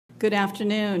Good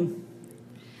afternoon.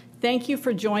 Thank you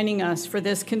for joining us for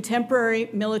this contemporary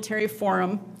military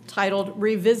forum titled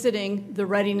Revisiting the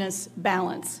Readiness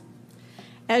Balance.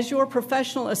 As your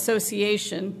professional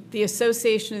association, the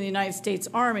Association of the United States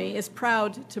Army is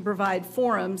proud to provide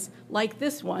forums like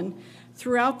this one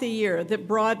throughout the year that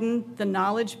broaden the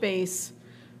knowledge base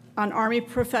on Army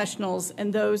professionals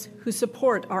and those who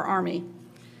support our Army.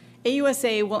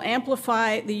 AUSA will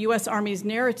amplify the U.S. Army's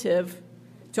narrative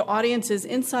to audiences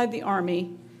inside the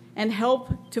Army and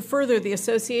help to further the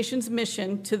association's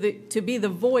mission to be the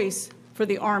voice for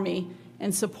the Army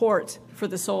and support for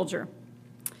the soldier.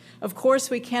 Of course,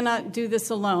 we cannot do this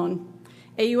alone.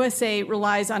 AUSA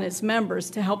relies on its members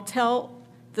to help tell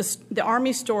the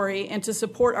Army story and to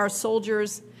support our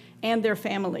soldiers and their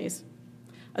families.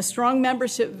 A strong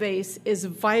membership base is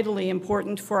vitally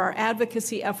important for our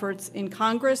advocacy efforts in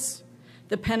Congress,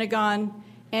 the Pentagon,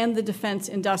 and the defense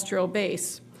industrial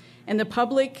base, and to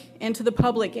the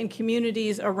public in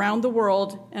communities around the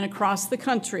world and across the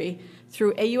country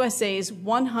through AUSA's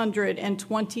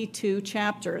 122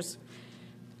 chapters.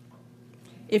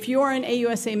 If you are an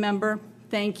AUSA member,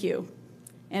 thank you.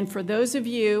 And for those of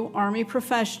you Army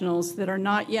professionals that are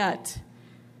not yet,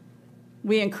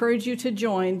 we encourage you to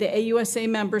join the AUSA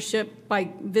membership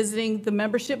by visiting the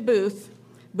membership booth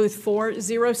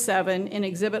 407 in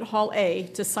Exhibit Hall A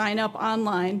to sign up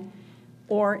online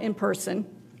or in person.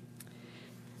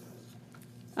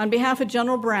 On behalf of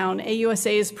General Brown,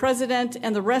 AUSA's president,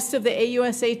 and the rest of the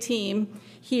AUSA team,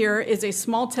 here is a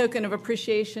small token of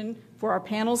appreciation for our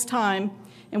panel's time,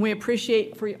 and we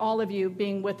appreciate for all of you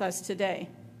being with us today.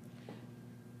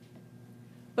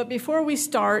 But before we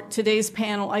start today's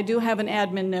panel, I do have an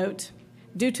admin note.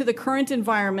 Due to the current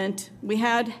environment, we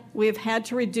have had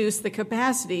to reduce the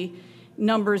capacity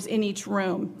numbers in each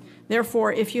room.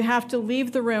 Therefore, if you have to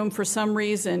leave the room for some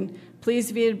reason,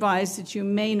 please be advised that you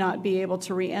may not be able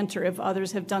to re-enter if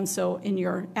others have done so in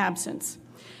your absence.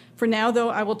 For now, though,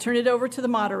 I will turn it over to the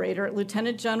moderator,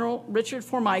 Lieutenant General Richard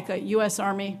Formica, U.S.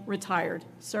 Army, retired.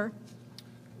 Sir?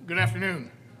 Good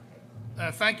afternoon.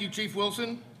 Thank you, Chief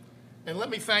Wilson, and let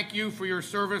me thank you for your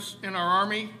service in our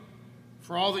Army,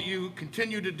 for all that you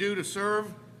continue to do to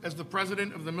serve as the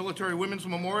president of the Military Women's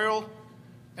Memorial,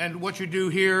 and what you do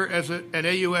here at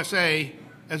AUSA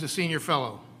as a senior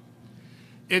fellow.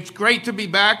 It's great to be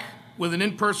back with an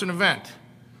in-person event,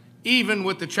 even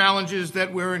with the challenges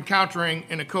that we're encountering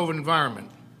in a COVID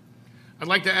environment. I'd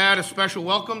like to add a special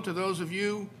welcome to those of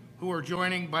you who are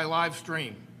joining by live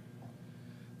stream.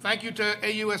 Thank you to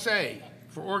AUSA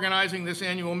for organizing this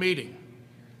annual meeting.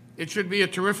 It should be a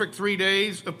terrific 3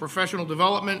 days of professional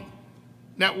development,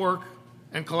 network,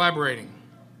 and collaborating.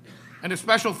 And a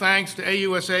special thanks to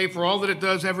AUSA for all that it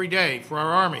does every day for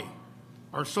our Army,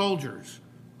 our soldiers,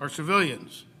 our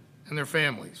civilians, and their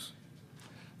families.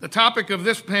 The topic of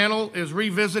this panel is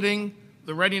Revisiting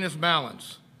the Readiness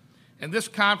Balance, and this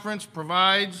conference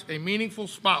provides a meaningful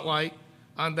spotlight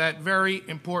on that very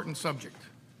important subject.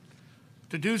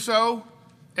 To do so,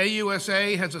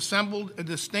 AUSA has assembled a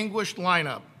distinguished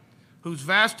lineup whose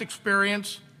vast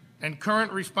experience and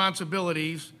current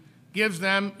responsibilities gives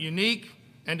them unique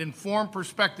and informed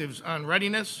perspectives on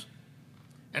readiness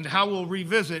and how we'll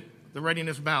revisit the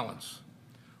readiness balance.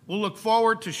 We'll look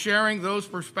forward to sharing those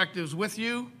perspectives with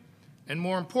you, and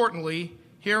more importantly,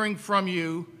 hearing from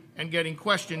you and getting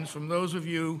questions from those of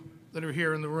you that are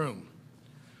here in the room.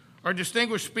 Our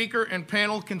distinguished speaker and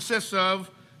panel consists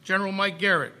of General Mike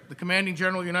Garrett, the Commanding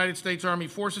General, United States Army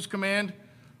Forces Command,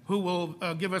 who will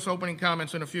give us opening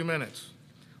comments in a few minutes.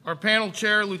 Our panel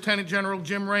chair, Lieutenant General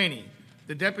Jim Rainey,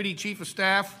 the Deputy Chief of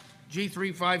Staff,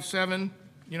 G357,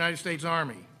 United States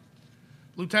Army.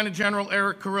 Lieutenant General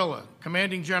Eric Kurilla,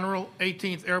 Commanding General,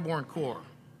 18th Airborne Corps.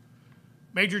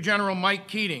 Major General Mike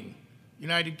Keating,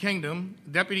 United Kingdom,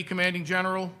 Deputy Commanding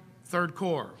General, 3rd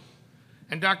Corps.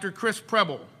 And Dr. Chris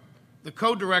Preble, the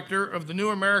co-director of the New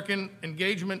American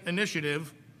Engagement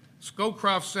Initiative,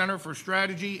 Scowcroft Center for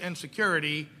Strategy and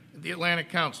Security at the Atlantic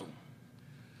Council.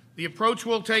 The approach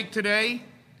we'll take today,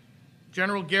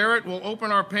 General Garrett will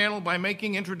open our panel by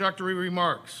making introductory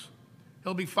remarks.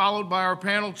 He'll be followed by our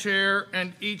panel chair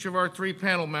and each of our 3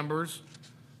 panel members.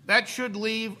 That should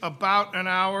leave about an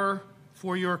hour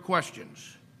for your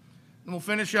questions. And we'll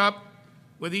finish up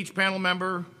with each panel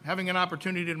member having an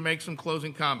opportunity to make some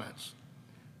closing comments.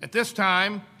 At this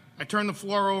time, I turn the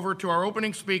floor over to our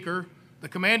opening speaker, the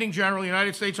Commanding General,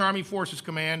 United States Army Forces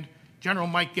Command, General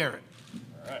Mike Garrett.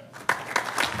 All right.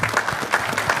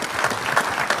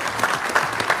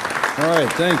 All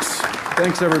right, thanks.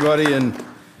 Thanks, everybody. And,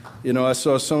 you know, I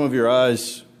saw some of your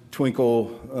eyes twinkle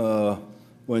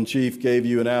when Chief gave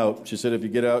you an out. She said, if you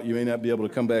get out, you may not be able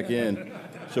to come back in.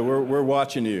 So we're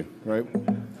watching you, right?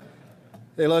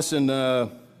 Hey, listen,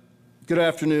 good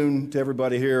afternoon to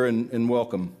everybody here and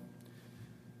welcome.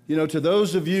 You know, to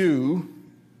those of you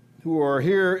who are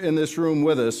here in this room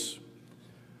with us,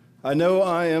 I know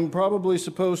I am probably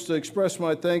supposed to express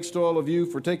my thanks to all of you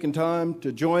for taking time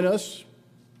to join us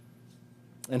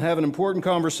and have an important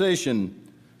conversation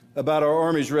about our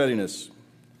Army's readiness.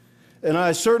 And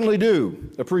I certainly do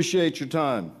appreciate your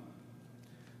time.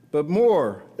 But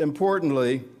more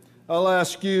importantly, I'll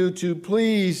ask you to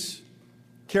please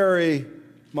carry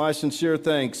my sincere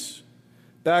thanks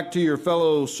back to your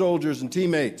fellow soldiers and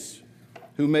teammates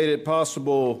who made it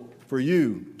possible for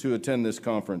you to attend this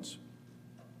conference.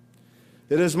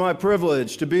 It is my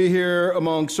privilege to be here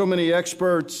among so many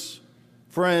experts,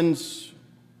 friends,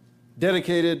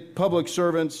 dedicated public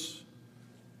servants.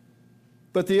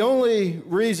 But the only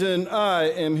reason I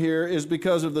am here is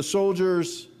because of the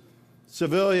soldiers,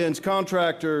 civilians,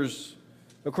 contractors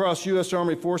across U.S.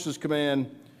 Army Forces Command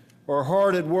are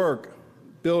hard at work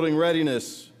building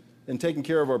readiness and taking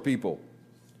care of our people.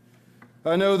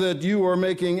 I know that you are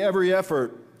making every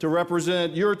effort to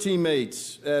represent your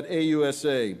teammates at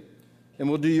AUSA and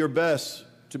will do your best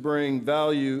to bring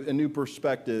value and new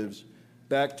perspectives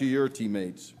back to your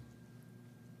teammates.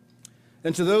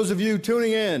 And to those of you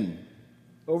tuning in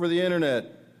over the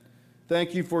internet,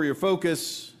 thank you for your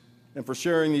focus and for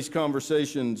sharing these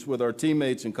conversations with our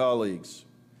teammates and colleagues.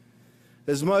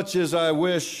 As much as I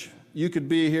wish you could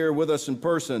be here with us in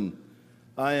person,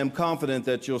 I am confident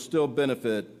that you'll still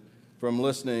benefit from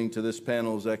listening to this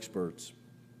panel's experts.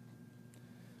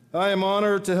 I am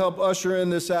honored to help usher in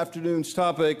this afternoon's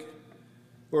topic,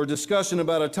 or discussion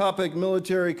about a topic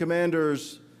military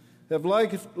commanders have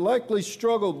likely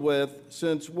struggled with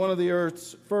since one of the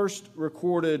Earth's first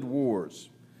recorded wars.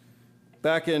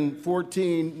 Back in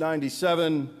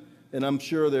 1497, and I'm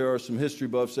sure there are some history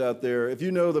buffs out there. If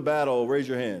you know the battle, raise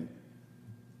your hand.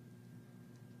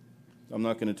 I'm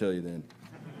not going to tell you then.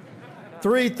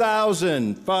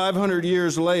 3,500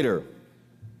 years later,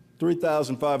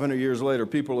 3,500 years later,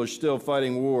 people are still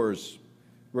fighting wars,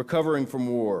 recovering from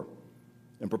war,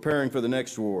 and preparing for the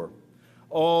next war,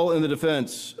 all in the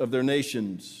defense of their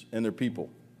nations and their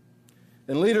people.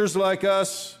 And leaders like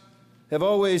us have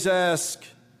always asked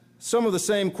some of the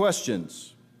same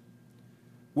questions.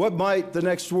 What might the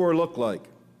next war look like?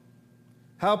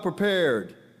 How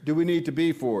prepared do we need to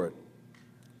be for it?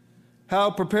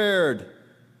 How prepared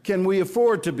can we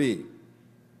afford to be?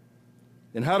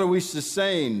 And how do we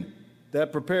sustain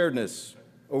that preparedness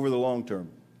over the long term?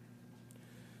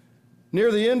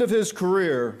 Near the end of his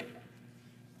career,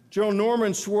 General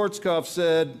Norman Schwarzkopf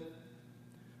said,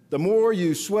 "The more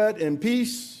you sweat in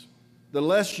peace, the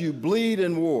less you bleed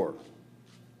in war."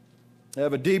 I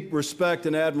have a deep respect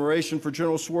and admiration for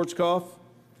General Schwarzkopf.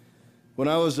 When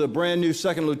I was a brand new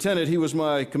second lieutenant, he was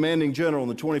my commanding general in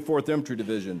the 24th Infantry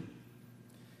Division.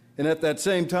 And at that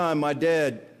same time, my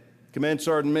dad, Command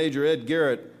Sergeant Major Ed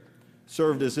Garrett,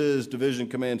 served as his division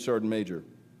command sergeant major.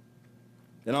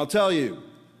 And I'll tell you,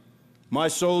 my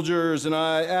soldiers and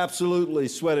I absolutely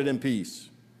sweated in peace.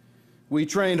 We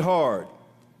trained hard.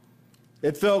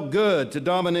 It felt good to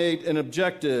dominate an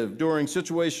objective during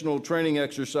situational training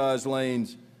exercise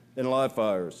lanes and live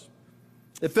fires.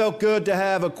 It felt good to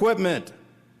have equipment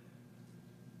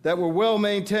that were well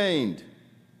maintained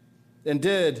and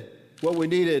did what we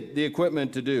needed the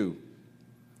equipment to do.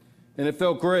 And it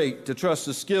felt great to trust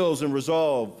the skills and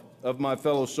resolve of my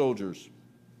fellow soldiers.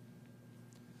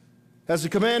 As the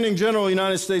commanding general of the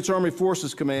United States Army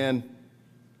Forces Command,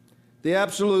 the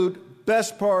absolute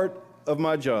best part of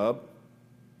my job,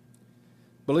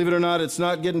 believe it or not, it's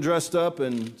not getting dressed up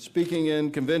and speaking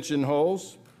in convention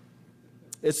halls.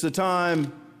 It's the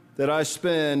time that I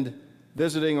spend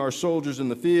visiting our soldiers in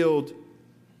the field,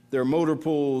 their motor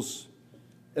pools,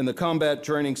 and the combat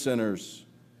training centers,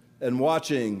 and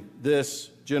watching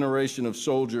this generation of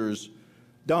soldiers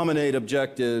dominate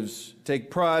objectives, take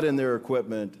pride in their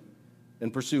equipment,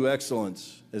 and pursue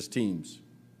excellence as teams.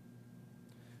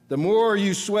 The more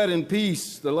you sweat in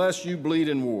peace, the less you bleed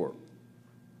in war.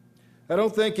 I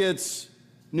don't think it's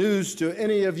news to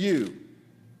any of you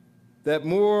that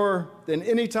more than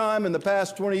any time in the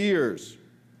past 20 years,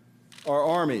 our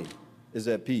Army is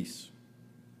at peace.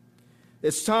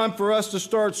 It's time for us to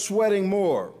start sweating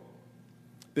more,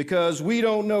 because we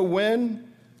don't know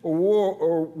when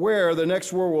or where the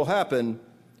next war will happen,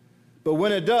 but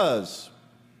when it does,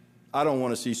 I don't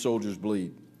want to see soldiers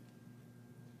bleed.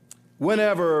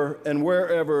 Whenever and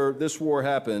wherever this war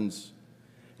happens,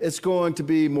 it's going to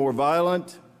be more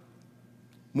violent,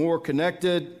 more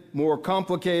connected, more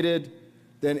complicated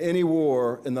than any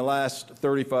war in the last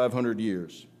 3,500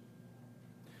 years.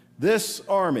 This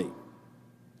Army,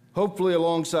 hopefully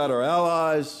alongside our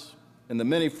allies and the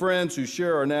many friends who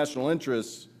share our national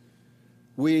interests,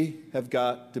 we have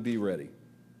got to be ready.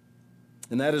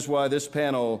 And that is why this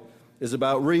panel is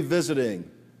about revisiting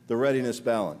the readiness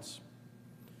balance.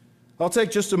 I'll take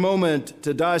just a moment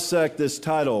to dissect this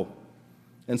title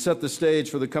and set the stage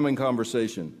for the coming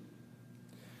conversation.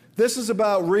 This is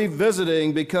about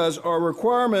revisiting because our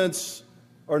requirements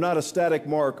are not a static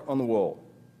mark on the wall.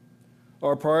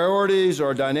 Our priorities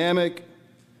are dynamic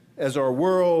as our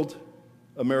world,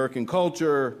 American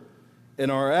culture, and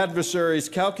our adversaries'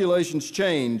 calculations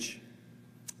change.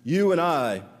 You and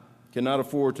I cannot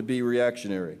afford to be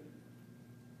reactionary.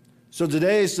 So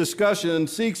today's discussion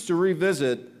seeks to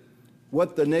revisit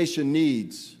what the nation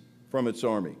needs from its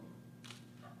Army.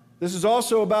 This is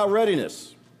also about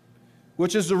readiness,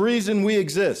 which is the reason we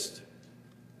exist.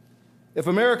 If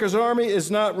America's Army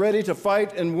is not ready to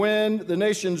fight and win the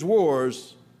nation's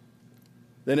wars,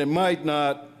 then it might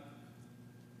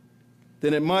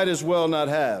as well not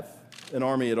have an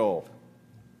Army at all.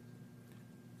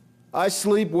 I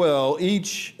sleep well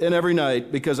each and every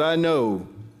night because I know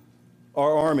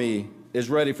our Army is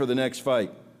ready for the next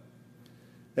fight.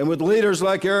 And with leaders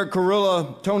like Eric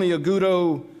Kurilla, Tony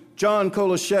Agudo, John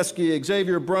Kolashevsky,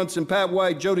 Xavier Brunson, Pat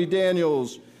White, Jody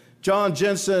Daniels, John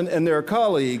Jensen, and their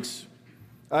colleagues,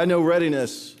 I know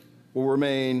readiness will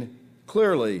remain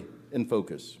clearly in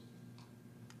focus.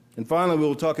 And finally, we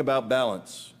will talk about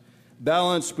balance.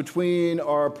 Balance between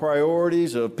our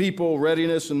priorities of people,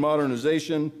 readiness, and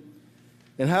modernization,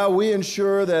 and how we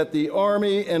ensure that the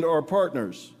Army and our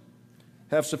partners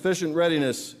have sufficient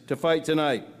readiness to fight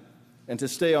tonight and to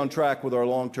stay on track with our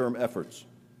long-term efforts.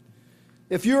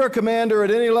 If you're a commander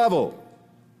at any level,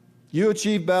 you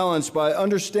achieve balance by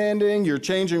understanding your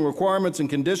changing requirements and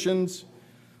conditions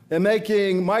and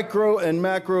making micro and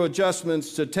macro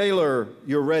adjustments to tailor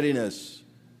your readiness,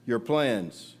 your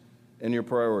plans, and your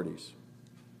priorities.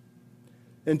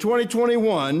 In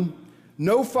 2021,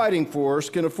 no fighting force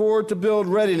can afford to build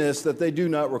readiness that they do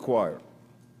not require.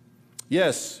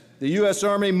 Yes, the U.S.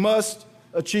 Army must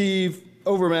achieve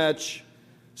overmatch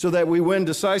so that we win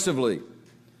decisively.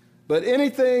 But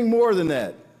anything more than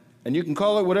that, and you can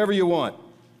call it whatever you want,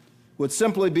 would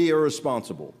simply be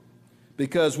irresponsible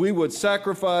because we would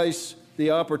sacrifice the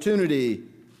opportunity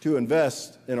to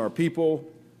invest in our people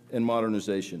and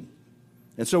modernization.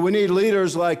 And so we need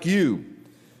leaders like you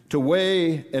to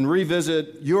weigh and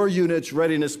revisit your unit's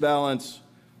readiness balance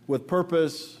with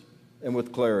purpose and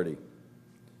with clarity.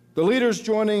 The leaders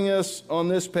joining us on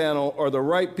this panel are the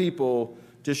right people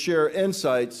to share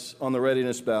insights on the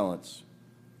readiness balance.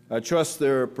 I trust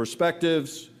their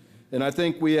perspectives, and I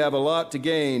think we have a lot to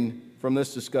gain from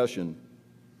this discussion.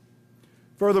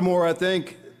 Furthermore, I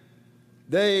think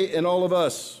they and all of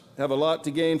us have a lot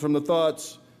to gain from the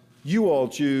thoughts you all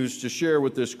choose to share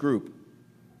with this group.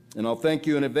 And I'll thank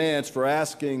you in advance for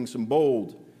asking some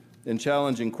bold and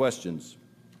challenging questions.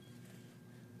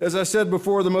 As I said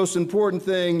before, the most important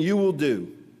thing you will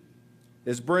do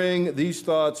is bring these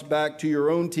thoughts back to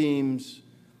your own teams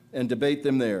and debate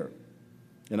them there.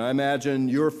 And I imagine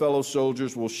your fellow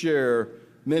soldiers will share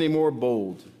many more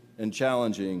bold and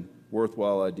challenging,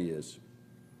 worthwhile ideas.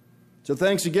 So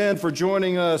thanks again for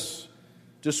joining us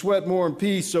to sweat more in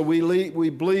peace so we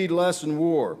bleed less in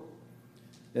war.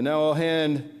 And now I'll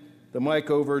hand the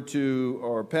mic over to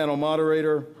our panel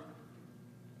moderator,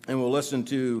 and we'll listen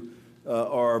to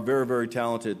our very, very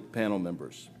talented panel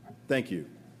members. Thank you.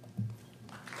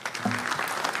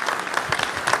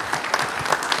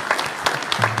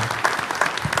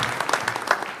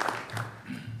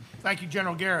 Thank you,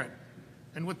 General Garrett.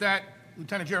 And with that,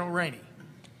 Lieutenant General Rainey.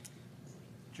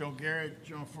 General Garrett,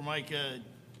 General Formica,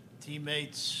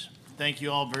 teammates, thank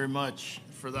you all very much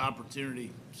for the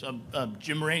opportunity. So I'm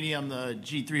Jim Rainey. I'm the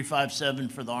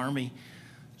G357 for the Army.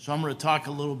 So I'm going to talk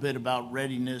a little bit about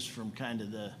readiness from kind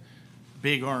of the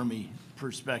big Army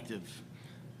perspective.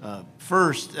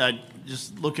 First,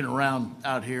 just looking around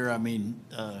out here, I mean,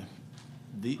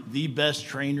 the best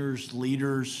trainers,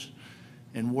 leaders,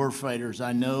 and warfighters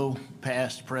I know,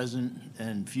 past, present,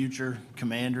 and future,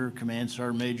 commander, command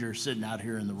sergeant major, sitting out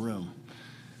here in the room.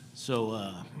 So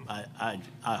I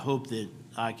hope that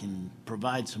I can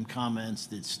provide some comments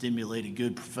that stimulate a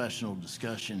good professional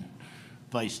discussion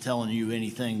by telling you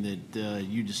anything that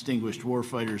you distinguished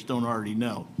warfighters don't already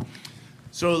know.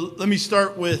 So let me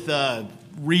start with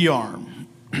REARM,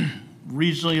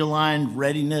 Regionally Aligned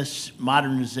Readiness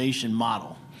Modernization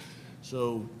Model.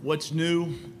 So what's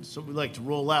new? So we like to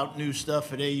roll out new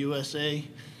stuff at AUSA,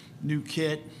 new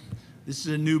kit. This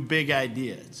is a new big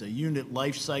idea. It's a unit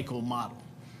life cycle model.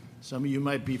 Some of you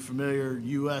might be familiar,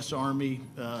 U.S. Army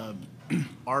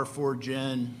R4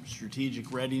 Gen,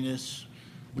 strategic readiness.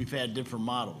 We've had different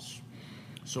models.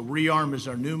 So rearm is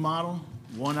our new model,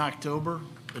 1 October,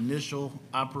 initial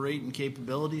operating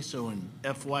capability. So in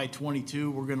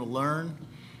FY22, we're going to learn,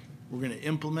 we're going to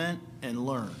implement and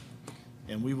learn.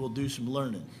 And we will do some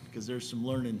learning because there's some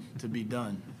learning to be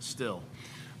done still.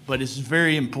 But it's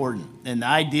very important. And the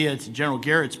idea, to General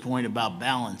Garrett's point about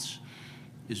balance,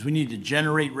 is we need to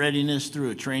generate readiness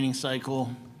through a training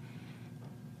cycle,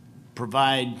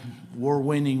 provide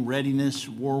war-winning readiness,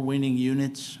 war-winning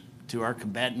units to our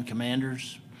combatant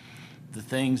commanders. The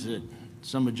things that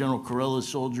some of General Kurilla's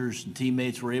soldiers and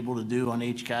teammates were able to do on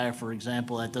HKIA, for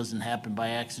example, that doesn't happen by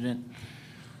accident.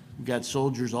 We've got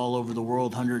soldiers all over the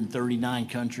world, 139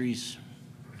 countries,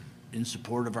 in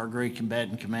support of our great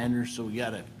combatant commanders. So we got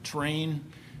to train,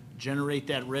 generate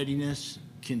that readiness,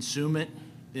 consume it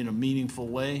in a meaningful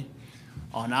way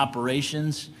on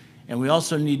operations. And we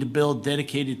also need to build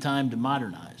dedicated time to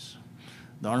modernize.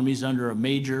 The Army's under a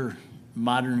major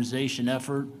modernization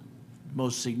effort,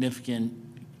 most significant,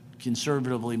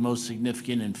 conservatively most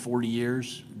significant in 40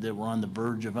 years that we're on the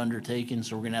verge of undertaking.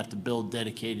 So we're going to have to build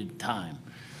dedicated time.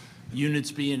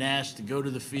 Units being asked to go to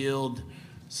the field,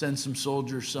 send some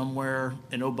soldiers somewhere,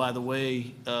 and oh, by the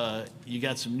way, you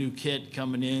got some new kit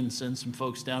coming in, send some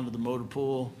folks down to the motor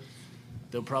pool.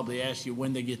 They'll probably ask you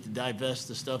when they get to divest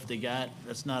the stuff they got.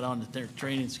 That's not on their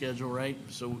training schedule, right?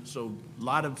 So a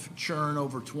lot of churn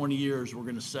over 20 years. We're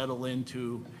going to settle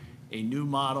into a new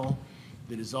model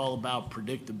that is all about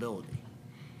predictability.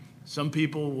 Some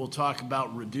people will talk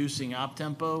about reducing op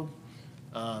tempo.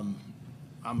 I'm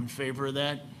in favor of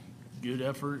that. Good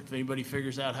effort. If anybody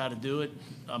figures out how to do it,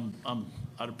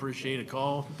 I'd appreciate a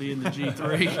call. Being the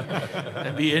G3,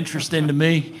 that'd be interesting to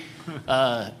me.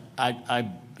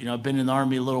 I've been in the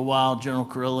Army a little while. General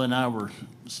Kurilla and I were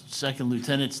second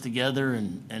lieutenants together,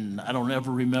 and I don't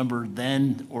ever remember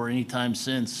then or any time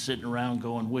since sitting around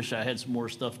going, wish I had some more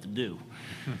stuff to do.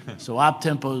 So op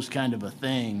tempo is kind of a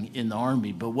thing in the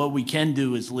Army. But what we can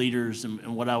do as leaders,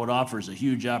 and what I would offer is a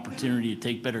huge opportunity to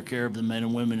take better care of the men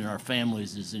and women in our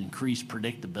families, is increased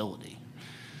predictability.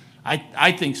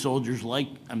 I think soldiers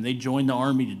they join the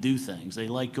Army to do things. They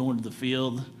like going to the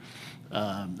field.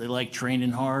 They like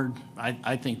training hard.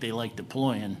 I think they like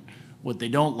deploying. What they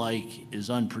don't like is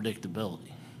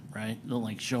unpredictability, right? They don't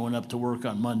like showing up to work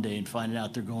on Monday and finding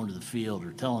out they're going to the field,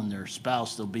 or telling their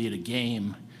spouse they'll be at a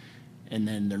game and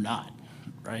then they're not,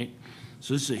 right?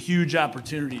 So this is a huge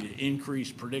opportunity to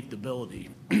increase predictability,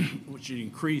 which would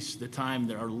increase the time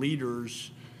that our leaders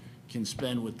can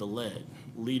spend with the lead,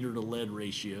 leader to lead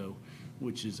ratio,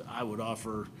 which is, I would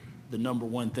offer, the number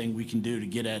one thing we can do to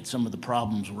get at some of the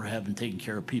problems we're having taking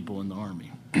care of people in the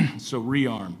Army. So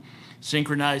rearm,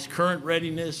 synchronize current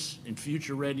readiness and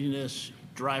future readiness,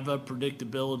 drive up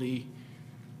predictability,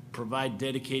 provide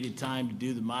dedicated time to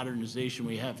do the modernization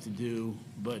we have to do.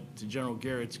 But to General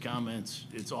Garrett's comments,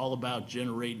 it's all about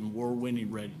generating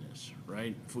war-winning readiness,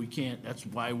 right? If we can't, that's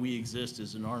why we exist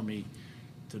as an Army,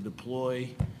 to deploy,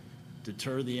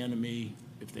 deter the enemy.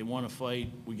 If they want to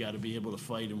fight, we got to be able to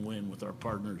fight and win with our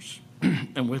partners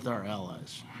and with our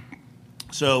allies.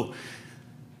 So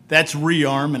that's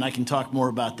rearm, and I can talk more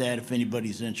about that if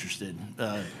anybody's interested.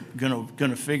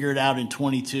 Gonna figure it out in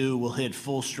 22. We'll hit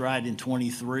full stride in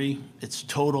 23. It's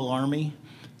total Army.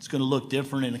 It's gonna look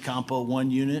different in a Compo 1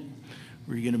 unit.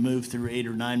 We're gonna move through 8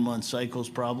 or 9 month cycles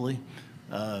probably.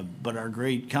 But our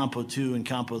great Compo 2 and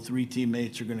Compo 3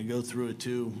 teammates are going to go through it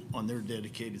too on their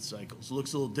dedicated cycles. It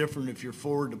looks a little different if you're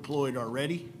forward deployed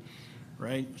already,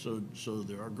 right? So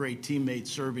there are great teammates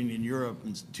serving in Europe,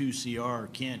 and 2CR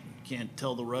can't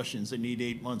tell the Russians they need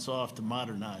 8 months off to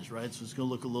modernize, right? So it's going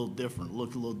to look a little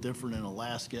different in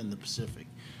Alaska and the Pacific.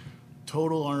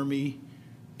 Total Army,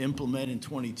 implement in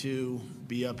 22,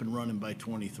 be up and running by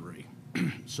 23.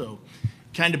 So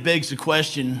kind of begs the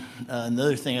question,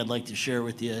 another thing I'd like to share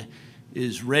with you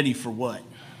is ready for what?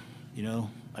 You know,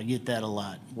 I get that a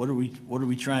lot. What are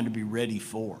we trying to be ready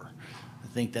for? I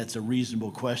think that's a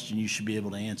reasonable question you should be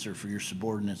able to answer for your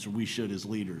subordinates, or we should as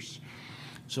leaders.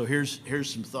 So here's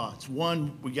some thoughts.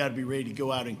 One, we got to be ready to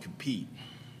go out and compete,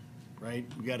 right?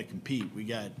 We got to compete. We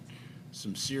got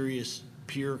some serious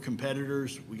peer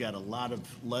competitors. We got a lot of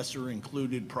lesser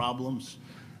included problems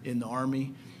in the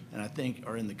Army, and I think,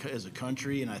 or as a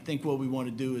country, and I think what we want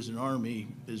to do as an Army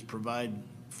is provide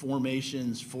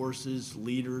formations, forces,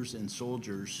 leaders, and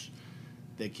soldiers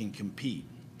that can compete.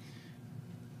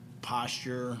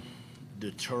 Posture,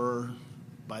 deter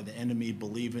by the enemy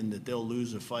believing that they'll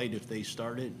lose a fight if they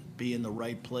start it, be in the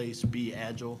right place, be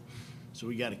agile. So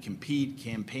we got to compete,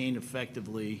 campaign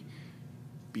effectively,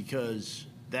 because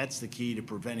that's the key to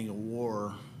preventing a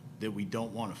war that we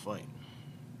don't want to fight.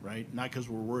 right? Not because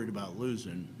we're worried about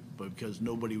losing, but because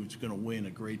nobody was going to win a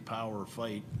great power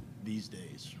fight these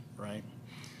days, right?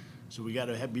 So we got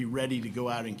to be ready to go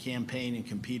out and campaign and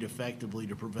compete effectively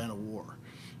to prevent a war.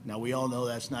 Now, we all know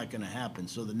that's not going to happen.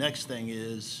 So the next thing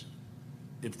is,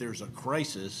 if there's a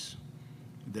crisis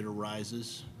that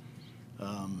arises,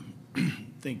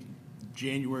 think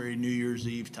January, New Year's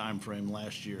Eve timeframe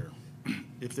last year.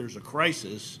 If there's a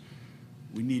crisis,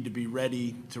 we need to be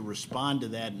ready to respond to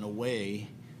that in a way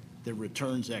that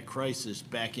returns that crisis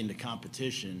back into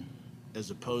competition, as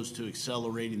opposed to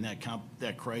accelerating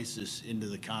that crisis into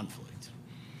the conflict.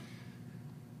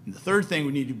 And the third thing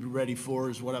we need to be ready for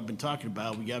is what I've been talking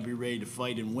about. We got to be ready to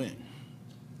fight and win.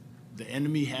 The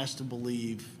enemy has to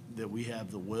believe that we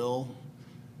have the will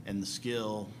and the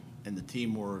skill and the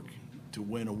teamwork to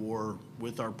win a war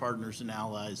with our partners and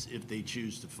allies if they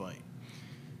choose to fight.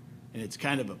 And it's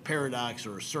kind of a paradox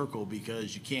or a circle,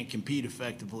 because you can't compete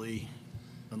effectively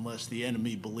unless the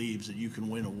enemy believes that you can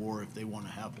win a war if they want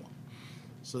to have one.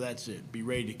 So that's it. Be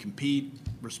ready to compete,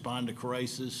 respond to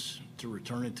crisis, to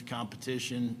return it to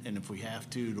competition, and if we have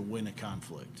to win a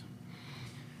conflict.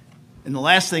 And the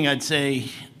last thing I'd say,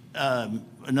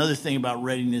 another thing about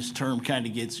readiness term kind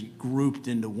of gets grouped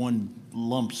into one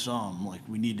lump sum, like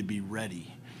we need to be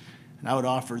ready. And I would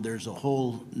offer there's a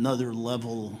whole another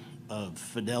level of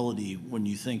fidelity when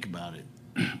you think about it,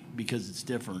 because it's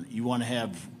different. You want to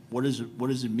have, what does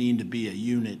it mean to be a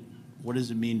unit? What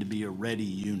does it mean to be a ready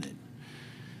unit?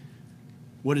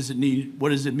 What does it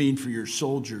mean for your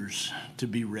soldiers to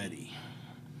be ready?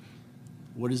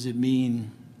 What does it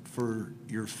mean for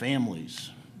your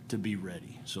families to be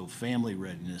ready? So family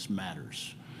readiness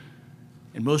matters.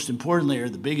 And most importantly, or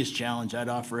the biggest challenge I'd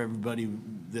offer everybody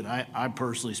that I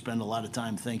personally spend a lot of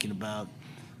time thinking about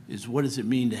is, what does it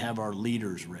mean to have our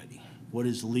leaders ready? What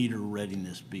does leader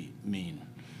readiness mean?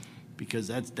 Because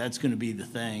that's going to be the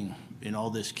thing in all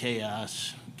this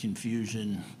chaos,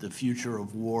 confusion, the future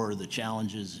of war, the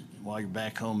challenges while you're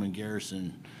back home in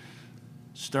garrison.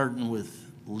 Starting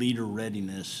with leader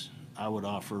readiness, I would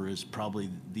offer, is probably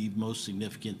the most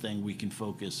significant thing we can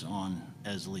focus on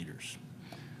as leaders.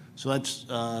 So that's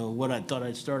what I thought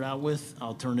I'd start out with.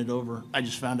 I'll turn it over. I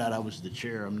just found out I was the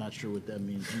chair. I'm not sure what that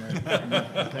means. I'm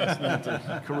passing that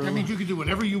to Carilla. That means you can do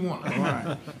whatever you want. All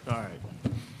right. All right.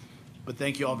 But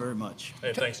thank you all very much.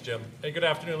 Hey, thanks, Jim. Hey, good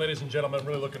afternoon, ladies and gentlemen.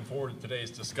 Really looking forward to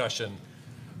today's discussion.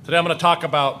 Today I'm going to talk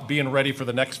about being ready for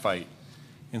the next fight.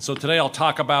 And so today I'll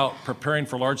talk about preparing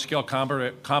for large-scale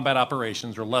combat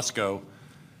operations, or LESCO,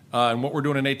 and what we're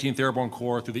doing in 18th Airborne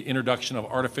Corps through the introduction of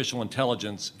artificial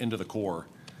intelligence into the Corps.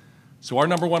 So our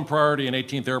number one priority in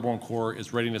 18th Airborne Corps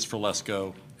is readiness for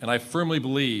LESCO, and I firmly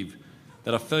believe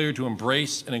that a failure to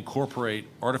embrace and incorporate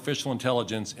artificial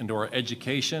intelligence into our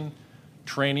education,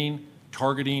 training,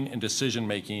 targeting, and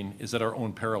decision-making is at our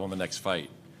own peril in the next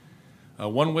fight.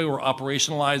 One way we're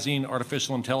operationalizing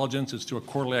artificial intelligence is through a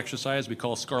quarterly exercise we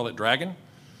call Scarlet Dragon.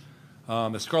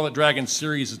 The Scarlet Dragon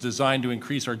series is designed to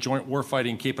increase our joint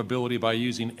warfighting capability by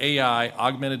using AI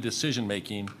augmented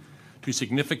decision-making to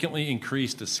significantly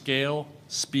increase the scale,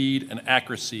 speed, and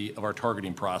accuracy of our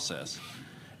targeting process.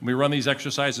 And we run these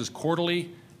exercises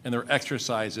quarterly, and they're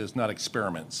exercises, not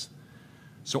experiments.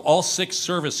 So all 6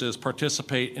 services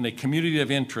participate in a community of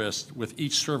interest, with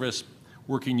each service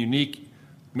working unique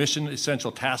mission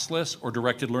essential task lists or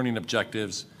directed learning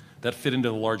objectives that fit into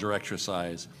the larger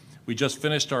exercise. We just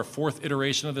finished our 4th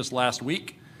iteration of this last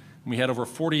week. We had over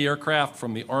 40 aircraft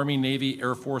from the Army, Navy,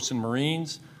 Air Force, and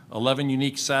Marines, 11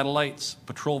 unique satellites,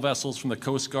 patrol vessels from the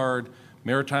Coast Guard,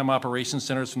 maritime operations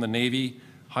centers from the Navy,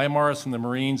 HIMARS from the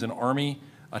Marines and Army,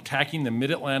 attacking the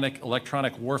Mid-Atlantic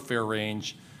electronic warfare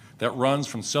range that runs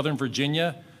from Southern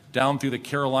Virginia down through the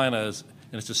Carolinas,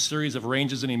 and it's a series of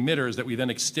ranges and emitters that we then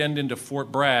extend into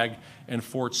Fort Bragg and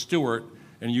Fort Stewart,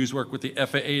 and use work with the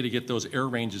FAA to get those air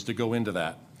ranges to go into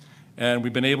that. And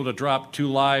we've been able to drop 2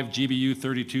 live GBU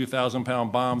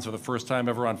 32,000-pound bombs for the first time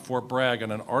ever on Fort Bragg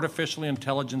on an artificially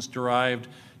intelligence-derived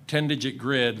 10-digit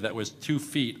grid that was 2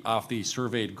 feet off the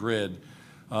surveyed grid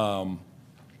the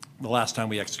last time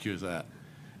we executed that.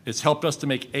 It's helped us to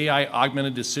make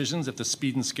AI-augmented decisions at the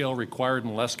speed and scale required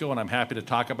in LESCO, and I'm happy to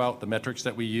talk about the metrics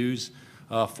that we use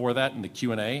for that in the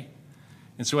Q&A.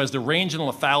 And so as the range and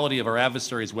lethality of our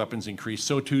adversaries' weapons increase,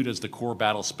 so too does the core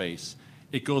battle space.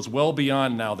 It goes well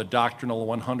beyond now the doctrinal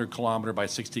 100-kilometer by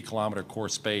 60-kilometer core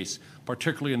space,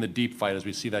 particularly in the deep fight, as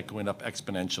we see that going up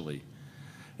exponentially.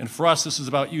 And for us, this is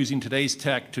about using today's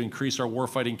tech to increase our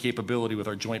warfighting capability with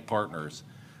our joint partners,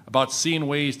 about seeing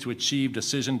ways to achieve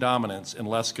decision dominance in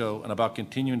LESCO, and about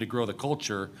continuing to grow the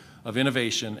culture of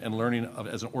innovation and learning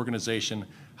as an organization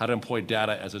how to employ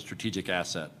data as a strategic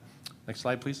asset. Next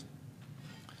slide, please.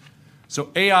 So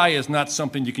AI is not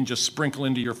something you can just sprinkle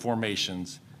into your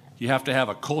formations. You have to have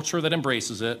a culture that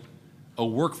embraces it, a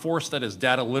workforce that is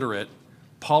data literate,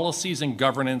 policies and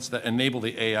governance that enable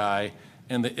the AI,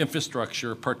 and the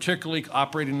infrastructure, particularly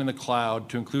operating in the cloud,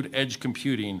 to include edge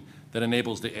computing that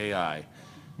enables the AI.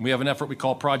 We have an effort we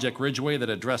call Project Ridgeway that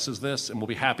addresses this, and we'll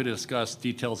be happy to discuss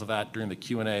details of that during the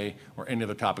Q&A or any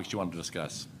other topics you want to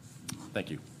discuss.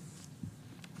 Thank you.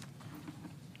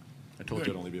 I told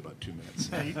you it'd only be about 2 minutes.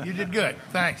 You did good.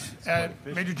 Thanks.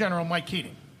 Major General Mike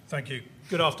Keating. Thank you.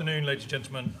 Good afternoon, ladies and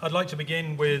gentlemen. I'd like to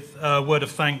begin with a word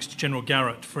of thanks to General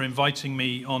Garrett for inviting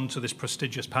me onto this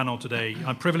prestigious panel today.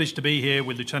 I'm privileged to be here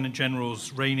with Lieutenant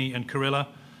Generals Rainey and Kurilla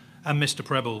and Mr.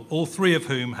 Preble, all three of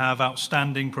whom have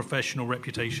outstanding professional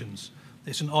reputations.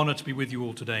 It's an honor to be with you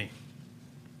all today.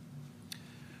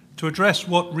 To address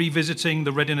what revisiting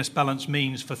the readiness balance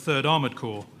means for 3rd Armoured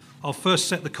Corps, I'll first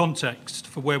set the context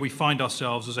for where we find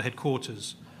ourselves as a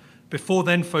headquarters, before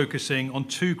then focusing on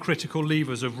 2 critical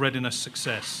levers of readiness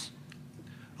success.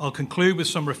 I'll conclude with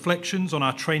some reflections on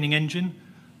our training engine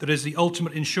that is the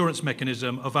ultimate insurance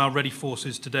mechanism of our ready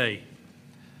forces today.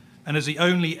 And as the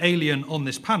only alien on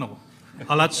this panel,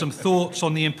 I'll add some thoughts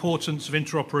on the importance of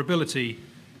interoperability,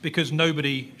 because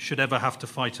nobody should ever have to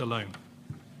fight alone.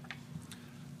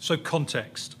 So,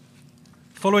 context.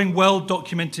 Following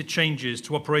well-documented changes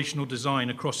to operational design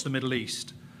across the Middle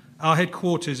East, our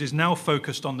headquarters is now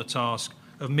focused on the task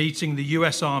of meeting the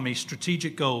US Army's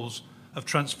strategic goals of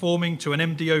transforming to an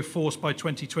MDO force by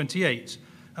 2028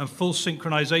 and full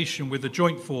synchronization with the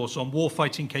Joint Force on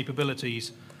warfighting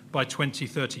capabilities by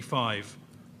 2035,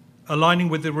 aligning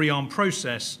with the rearm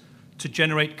process to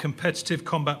generate competitive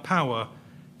combat power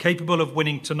capable of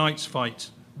winning tonight's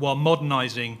fight while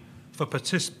modernizing for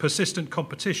persistent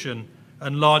competition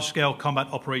and large-scale combat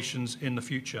operations in the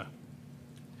future.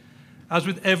 As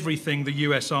with everything the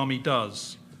US Army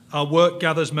does, our work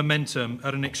gathers momentum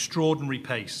at an extraordinary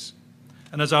pace.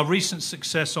 And as our recent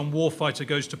success on Warfighter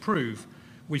goes to prove,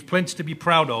 we've plenty to be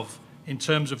proud of in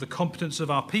terms of the competence of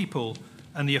our people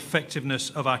and the effectiveness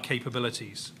of our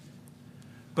capabilities.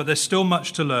 But there's still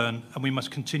much to learn, and we must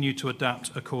continue to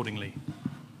adapt accordingly.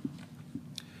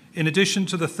 In addition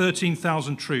to the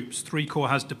 13,000 troops 3 Corps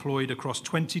has deployed across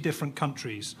 20 different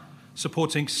countries,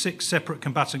 supporting 6 separate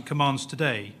combatant commands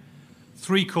today,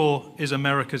 3 Corps is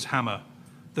America's hammer,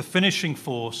 the finishing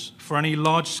force for any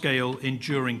large-scale,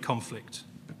 enduring conflict.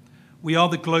 We are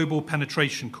the global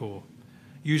penetration corps,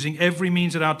 using every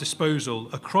means at our disposal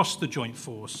across the Joint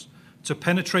Force to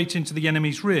penetrate into the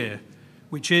enemy's rear,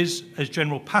 which is, as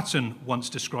General Patton once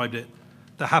described it,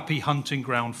 the happy hunting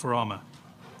ground for armor.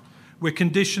 We're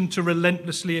conditioned to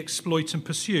relentlessly exploit and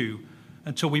pursue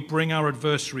until we bring our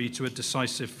adversary to a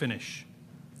decisive finish.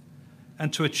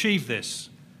 And to achieve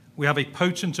this, we have a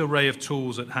potent array of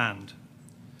tools at hand.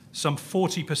 Some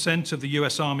 40% of the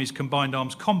US Army's combined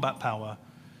arms combat power,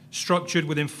 structured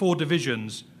within 4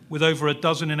 divisions with over a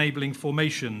dozen enabling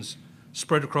formations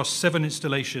spread across 7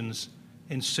 installations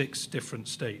in 6 different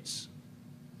states.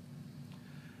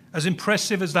 As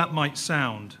impressive as that might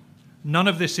sound, none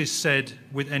of this is said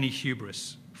with any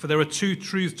hubris, for there are 2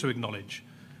 truths to acknowledge,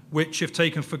 which, if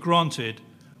taken for granted,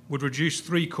 would reduce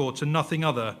 3 Corps to nothing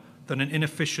other than an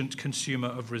inefficient consumer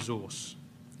of resource.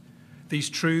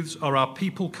 These truths are our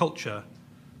people culture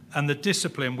and the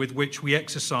discipline with which we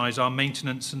exercise our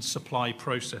maintenance and supply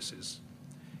processes.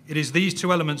 It is these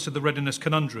 2 elements of the readiness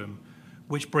conundrum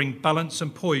which bring balance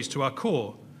and poise to our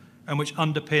Corps and which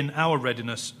underpin our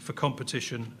readiness for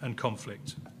competition and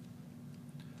conflict.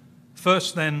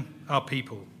 First, then, our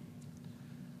people.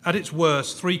 At its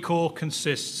worst, 3 Corps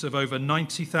consists of over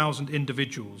 90,000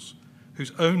 individuals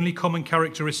whose only common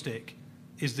characteristic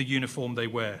is the uniform they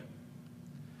wear.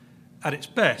 At its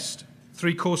best,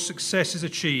 3 Corps' success is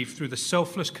achieved through the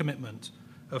selfless commitment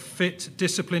of fit,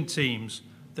 disciplined teams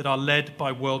that are led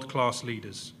by world-class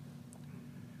leaders.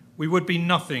 We would be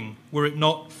nothing were it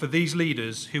not for these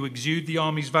leaders who exude the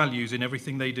Army's values in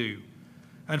everything they do,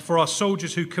 and for our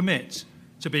soldiers who commit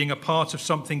to being a part of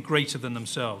something greater than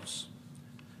themselves.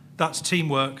 That's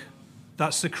teamwork,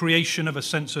 that's the creation of a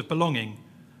sense of belonging,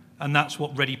 and that's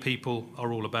what ready people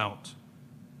are all about.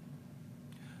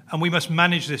 And we must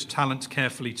manage this talent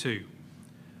carefully too.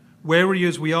 Wary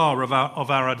as we are of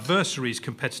our adversaries'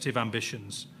 competitive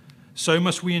ambitions, so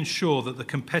must we ensure that the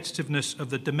competitiveness of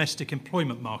the domestic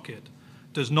employment market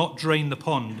does not drain the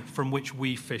pond from which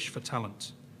we fish for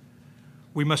talent.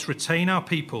 We must retain our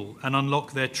people and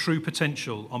unlock their true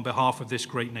potential on behalf of this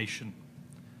great nation.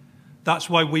 That's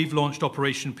why we've launched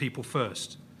Operation People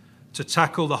First, to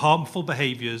tackle the harmful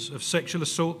behaviours of sexual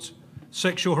assault,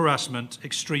 sexual harassment,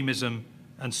 extremism,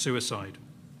 and suicide.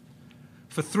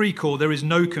 For 3 Corps, there is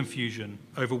no confusion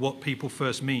over what people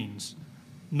first means,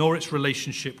 nor its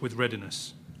relationship with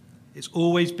readiness. It's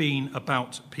always been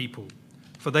about people,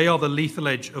 for they are the lethal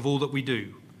edge of all that we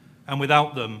do, and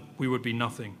without them, we would be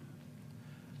nothing.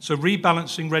 So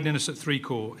rebalancing readiness at 3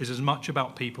 Corps is as much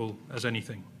about people as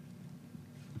anything.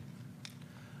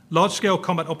 Large-scale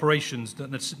combat operations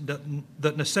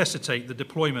that necessitate the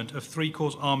deployment of 3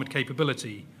 Corps' armoured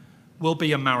capability will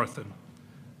be a marathon,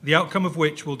 the outcome of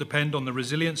which will depend on the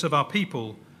resilience of our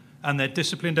people and their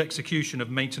disciplined execution of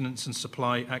maintenance and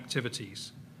supply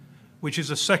activities, which is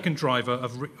a second driver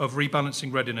of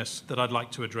rebalancing readiness that I'd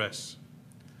like to address.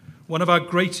 One of our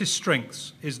greatest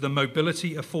strengths is the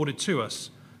mobility afforded to us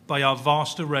by our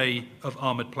vast array of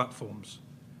armoured platforms.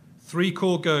 3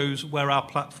 Corps goes where our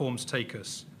platforms take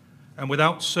us, and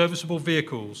without serviceable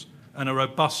vehicles and a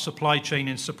robust supply chain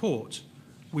in support,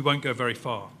 we won't go very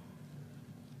far.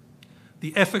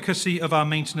 The efficacy of our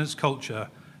maintenance culture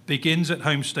begins at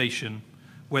home station,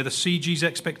 where the CG's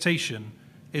expectation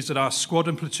is that our squad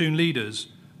and platoon leaders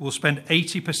will spend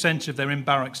 80% of their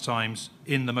in-barracks times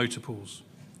in the motor pools.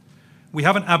 We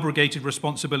haven't abrogated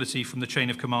responsibility from the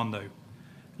chain of command, though.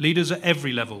 Leaders at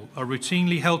every level are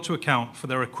routinely held to account for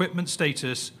their equipment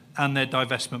status and their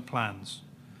divestment plans.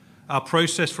 Our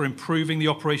process for improving the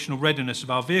operational readiness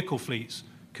of our vehicle fleets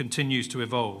continues to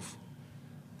evolve.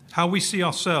 How we see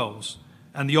ourselves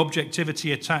and the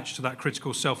objectivity attached to that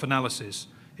critical self-analysis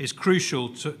is crucial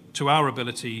to our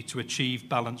ability to achieve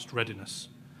balanced readiness.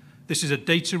 This is a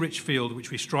data-rich field which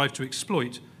we strive to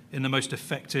exploit in the most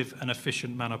effective and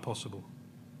efficient manner possible.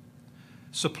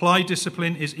 Supply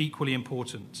discipline is equally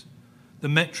important. The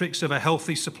metrics of a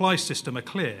healthy supply system are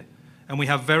clear, and we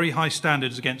have very high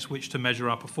standards against which to measure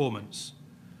our performance.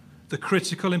 The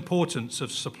critical importance of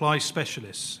supply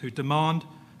specialists who demand,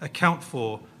 account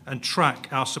for, and track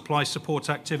our supply support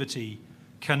activity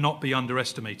cannot be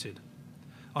underestimated.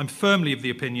 I'm firmly of the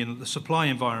opinion that the supply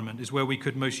environment is where we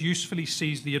could most usefully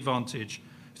seize the advantage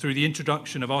through the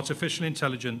introduction of artificial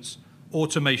intelligence,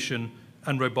 automation,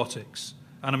 and robotics.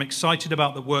 And I'm excited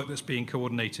about the work that's being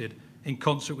coordinated in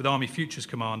concert with Army Futures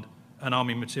Command and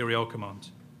Army Materiel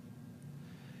Command.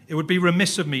 It would be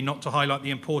remiss of me not to highlight the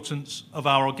importance of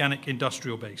our organic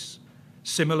industrial base.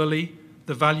 Similarly,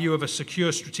 the value of a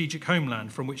secure strategic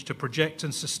homeland from which to project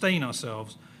and sustain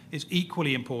ourselves is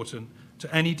equally important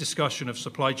to any discussion of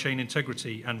supply chain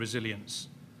integrity and resilience.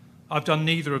 I've done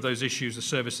neither of those issues the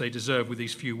service they deserve with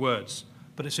these few words,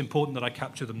 but it's important that I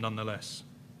capture them nonetheless.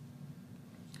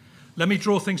 Let me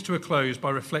draw things to a close by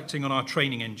reflecting on our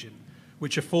training engine,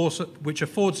 which affords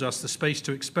us the space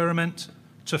to experiment,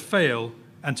 to fail,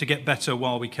 and to get better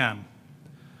while we can.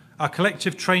 Our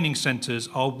collective training centres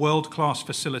are world-class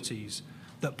facilities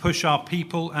that push our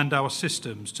people and our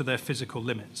systems to their physical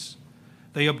limits.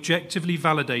 They objectively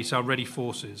validate our ready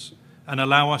forces and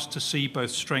allow us to see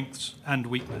both strengths and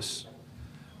weakness.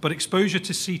 But exposure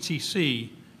to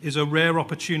CTC is a rare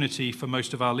opportunity for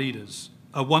most of our leaders,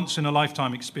 a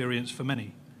once-in-a-lifetime experience for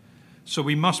many. So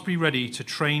we must be ready to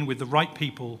train with the right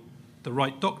people, the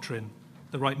right doctrine,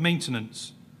 the right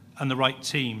maintenance, and the right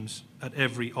teams at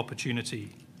every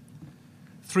opportunity.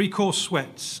 3 Corps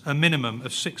sweats a minimum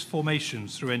of 6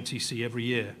 formations through NTC every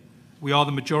year. We are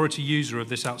the majority user of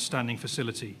this outstanding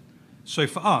facility. So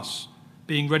for us,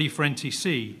 being ready for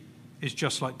NTC is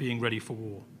just like being ready for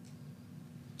war.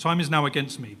 Time is now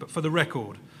against me, but for the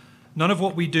record, none of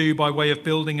what we do by way of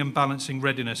building and balancing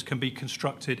readiness can be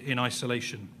constructed in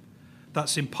isolation.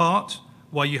 That's in part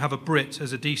why you have a Brit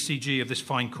as a DCG of this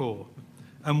fine corps.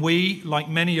 And we, like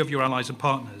many of your allies and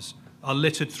partners, are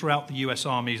littered throughout the US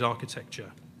Army's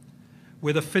architecture.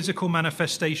 We're the physical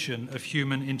manifestation of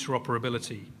human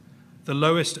interoperability, the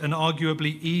lowest and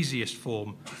arguably easiest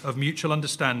form of mutual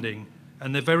understanding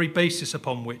and the very basis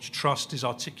upon which trust is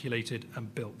articulated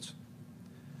and built.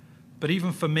 But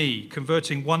even for me,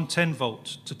 converting one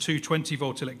 10-volt to two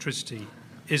 20-volt electricity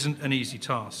isn't an easy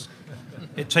task.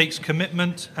 It takes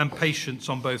commitment and patience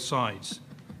on both sides,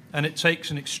 and it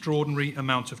takes an extraordinary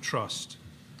amount of trust.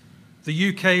 The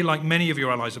UK, like many of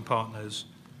your allies and partners,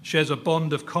 shares a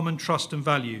bond of common trust and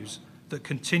values that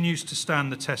continues to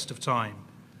stand the test of time,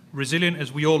 resilient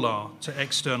as we all are to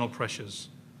external pressures.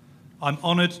 I'm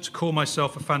honoured to call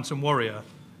myself a phantom warrior,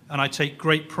 and I take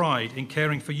great pride in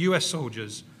caring for US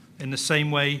soldiers in the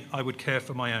same way I would care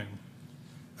for my own.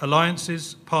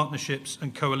 Alliances, partnerships,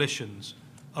 and coalitions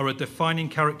are a defining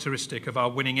characteristic of our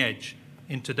winning edge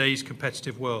in today's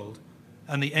competitive world,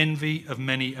 and the envy of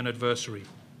many an adversary.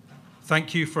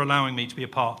 Thank you for allowing me to be a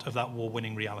part of that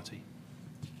war-winning reality.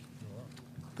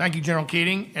 Thank you, General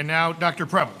Keating. And now, Dr.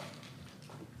 Preble.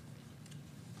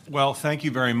 Well, thank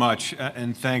you very much,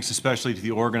 and thanks especially to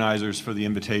the organizers for the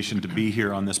invitation to be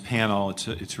here on this panel.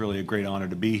 It's really a great honor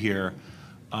to be here.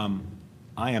 I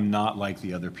am not like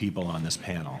the other people on this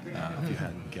panel, if you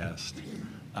hadn't guessed.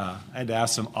 I had to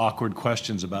ask some awkward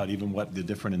questions about even what the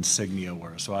different insignia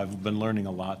were, so I've been learning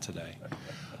a lot today.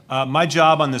 My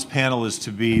job on this panel is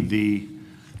to be the,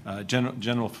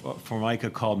 General Formica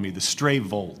called me the stray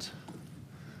volt.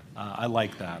 I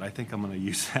like that. I think I'm going to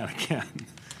use that again.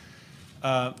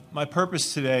 My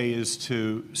purpose today is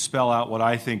to spell out what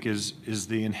I think is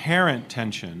the inherent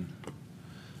tension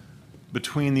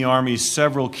between the Army's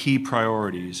several key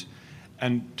priorities,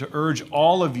 and to urge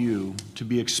all of you to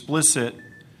be explicit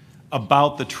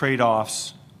about the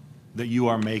trade-offs that you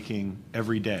are making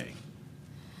every day,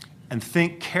 and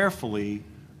think carefully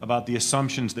about the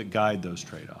assumptions that guide those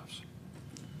trade-offs.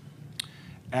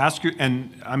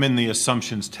 And I'm in the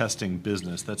assumptions testing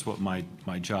business. That's what my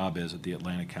job is at the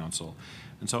Atlantic Council.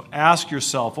 And so ask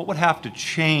yourself, what would have to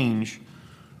change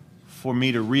for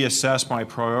me to reassess my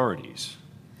priorities?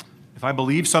 If I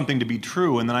believe something to be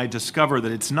true and then I discover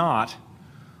that it's not,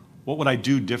 what would I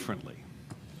do differently?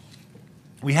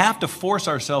 We have to force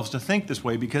ourselves to think this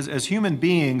way because as human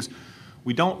beings,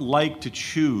 we don't like to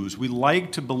choose. We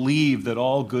like to believe that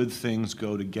all good things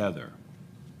go together.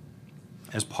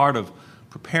 As part of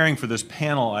preparing for this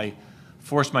panel, I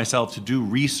forced myself to do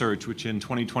research, which in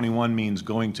 2021 means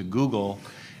going to Google,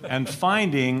 and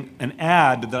finding an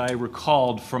ad that I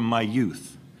recalled from my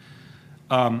youth.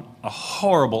 A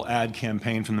horrible ad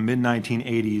campaign from the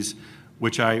mid-1980s,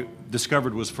 which I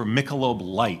discovered was for Michelob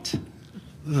Light.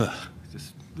 Ugh.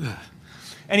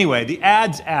 Anyway, the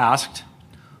ads asked,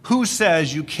 who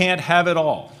says you can't have it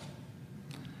all?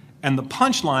 And the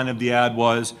punchline of the ad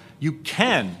was, you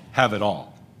can have it all.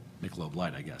 Michelob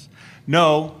Light, I guess.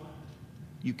 No,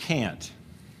 you can't.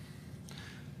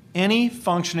 Any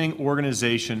functioning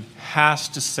organization has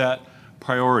to set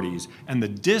priorities, and the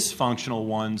dysfunctional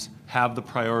ones have the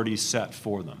priorities set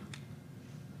for them.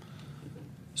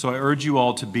 So I urge you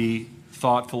all to be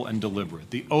thoughtful and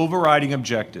deliberate. The overriding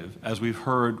objective, as we've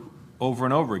heard over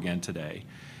and over again today,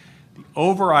 the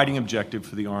overriding objective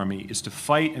for the Army is to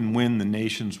fight and win the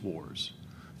nation's wars.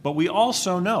 But we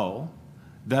also know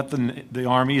that the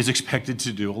Army is expected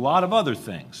to do a lot of other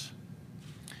things.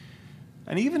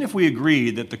 And even if we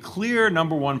agree that the clear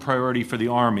number one priority for the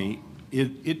Army,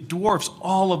 it dwarfs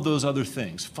all of those other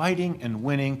things, fighting and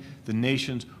winning the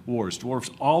nation's wars,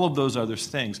 dwarfs all of those other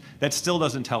things, that still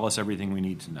doesn't tell us everything we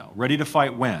need to know. Ready to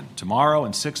fight when? Tomorrow,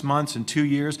 in 6 months, in 2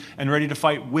 years? And ready to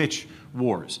fight which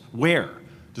wars? Where?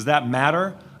 Does that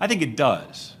matter? I think it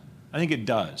does. I think it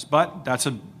does. But that's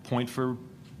a point for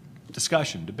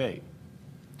discussion, debate.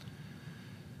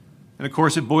 And of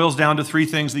course, it boils down to three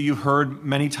things that you've heard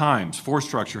many times. Force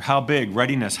structure, how big,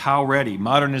 readiness, how ready,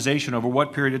 modernization, over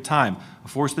what period of time. A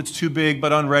force that's too big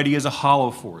but unready is a hollow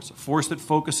force. A force that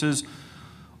focuses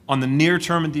on the near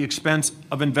term at the expense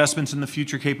of investments in the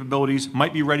future capabilities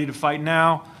might be ready to fight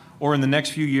now or in the next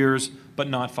few years, but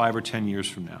not 5 or 10 years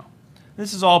from now.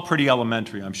 This is all pretty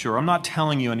elementary, I'm sure. I'm not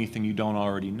telling you anything you don't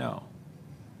already know.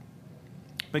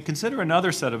 But consider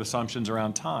another set of assumptions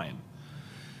around time.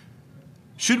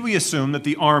 Should we assume that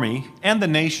the Army and the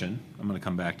nation, I'm going to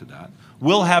come back to that,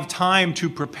 will have time to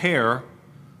prepare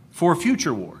for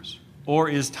future wars? Or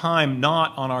is time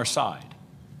not on our side,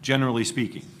 generally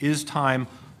speaking? Is time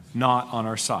not on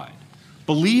our side?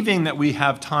 Believing that we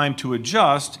have time to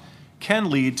adjust can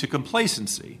lead to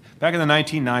complacency. Back in the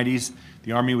 1990s,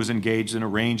 the Army was engaged in a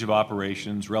range of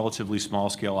operations, relatively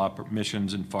small-scale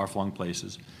missions in far-flung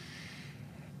places.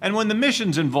 And when the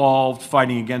missions involved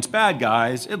fighting against bad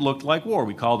guys, it looked like war.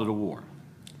 We called it a war.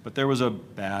 But there was a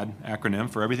bad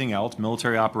acronym for everything else,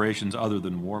 military operations other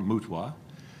than war, MUTWA.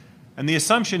 And the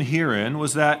assumption herein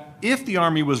was that if the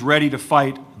Army was ready to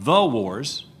fight the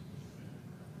wars,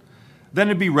 then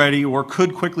it'd be ready or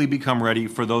could quickly become ready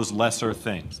for those lesser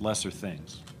things,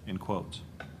 in quotes.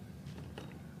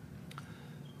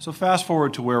 So fast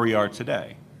forward to where we are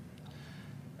today,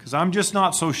 because I'm just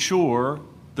not so sure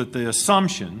that the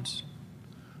assumptions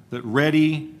that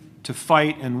ready to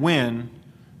fight and win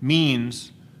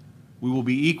means we will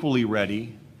be equally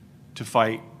ready to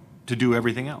fight, to do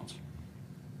everything else.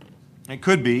 It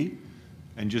could be,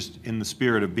 and just in the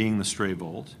spirit of being the stray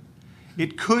volt,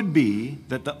 it could be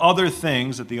that the other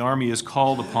things that the Army is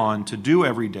called upon to do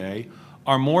every day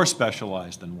are more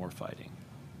specialized than warfighting.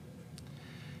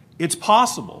 It's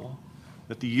possible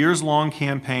that the years-long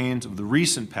campaigns of the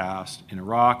recent past in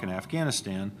Iraq and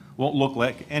Afghanistan won't look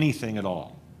like anything at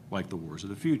all like the wars of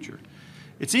the future.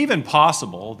 It's even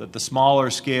possible that the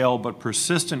smaller scale but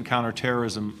persistent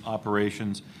counterterrorism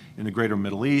operations in the greater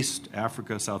Middle East,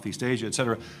 Africa, Southeast Asia, et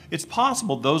cetera, it's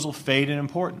possible those will fade in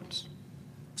importance.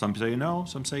 Some say no,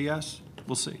 some say yes.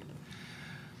 We'll see.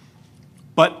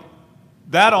 But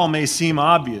that all may seem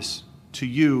obvious to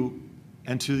you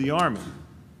and to the Army.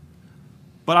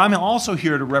 But I'm also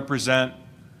here to represent,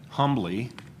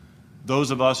 humbly, those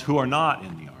of us who are not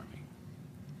in the Army.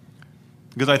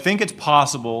 Because I think it's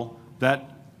possible that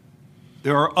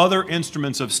there are other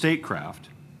instruments of statecraft,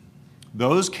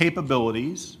 those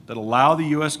capabilities that allow the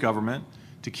U.S. government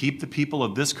to keep the people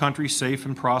of this country safe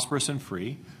and prosperous and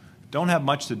free, don't have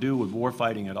much to do with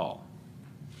warfighting at all.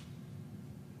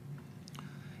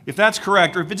 If that's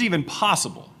correct, or if it's even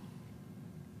possible,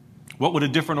 what would a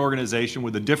different organization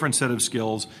with a different set of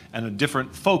skills and a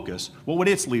different focus, what would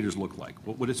its leaders look like?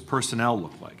 What would its personnel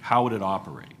look like? How would it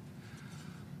operate?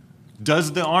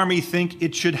 Does the Army think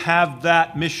it should have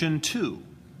that mission too,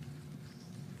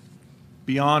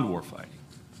 beyond warfighting?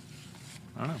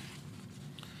 I don't know.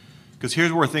 Because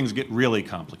here's where things get really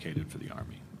complicated for the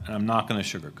Army, and I'm not going to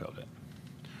sugarcoat it.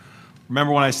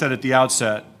 Remember when I said at the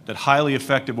outset that highly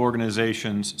effective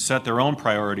organizations set their own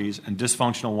priorities and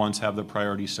dysfunctional ones have their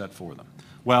priorities set for them?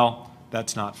 Well,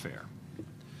 that's not fair.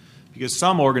 Because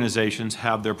some organizations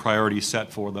have their priorities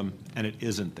set for them, and it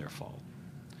isn't their fault.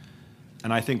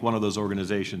 And I think one of those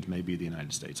organizations may be the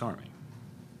United States Army.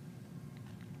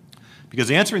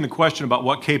 Because answering the question about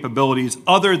what capabilities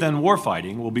other than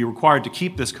warfighting will be required to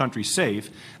keep this country safe,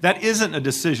 that isn't a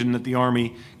decision that the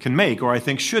Army can make, or I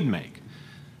think should make.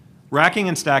 Racking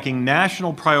and stacking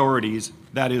national priorities,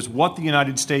 that is what the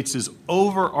United States'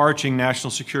 overarching national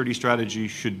security strategy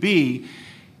should be,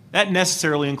 that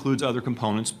necessarily includes other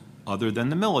components other than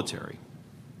the military.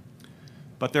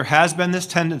 But there has been this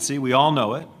tendency, we all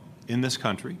know it, in this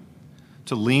country,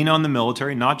 to lean on the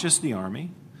military, not just the Army,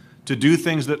 to do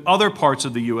things that other parts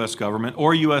of the U.S. government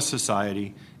or U.S.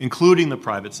 society, including the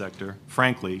private sector,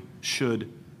 frankly,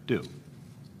 should do.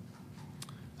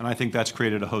 And I think that's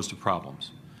created a host of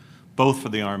problems, both for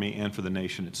the Army and for the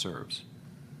nation it serves.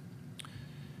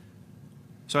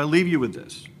 So I leave you with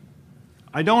this.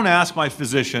 I don't ask my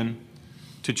physician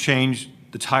to change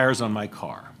the tires on my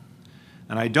car,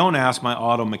 and I don't ask my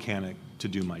auto mechanic to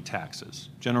do my taxes.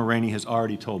 General Rainey has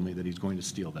already told me that he's going to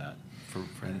steal that,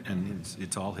 and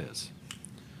it's all his.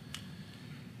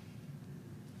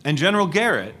 And General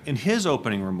Garrett, in his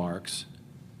opening remarks,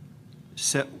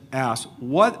 asked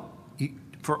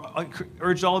I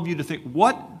urged all of you to think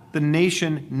what the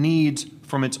nation needs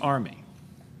from its Army.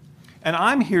 And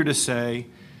I'm here to say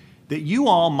that you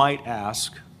all might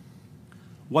ask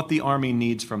what the Army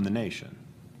needs from the nation.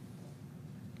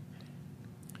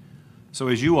 So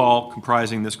as you all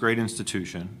comprising this great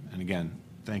institution, and again,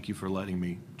 thank you for letting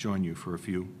me join you for a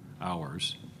few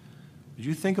hours, as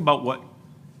you think about what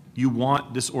you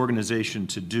want this organization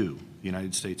to do, the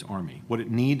United States Army, what it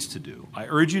needs to do, I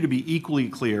urge you to be equally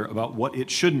clear about what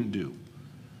it shouldn't do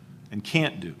and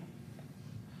can't do,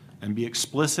 and be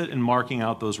explicit in marking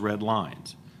out those red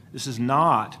lines. This is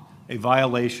not a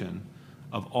violation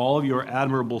of all of your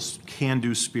admirable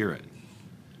can-do spirit.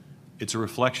 It's a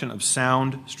reflection of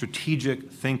sound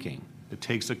strategic thinking that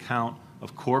takes account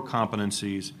of core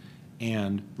competencies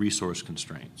and resource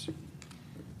constraints.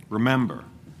 Remember,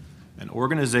 an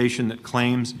organization that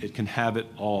claims it can have it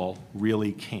all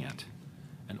really can't.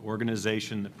 An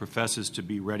organization that professes to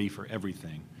be ready for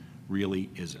everything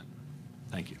really isn't.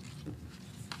 Thank you.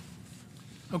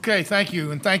 Okay, thank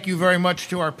you, and thank you very much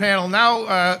to our panel.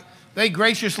 Now, they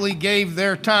graciously gave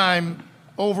their time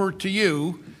over to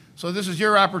you, so this is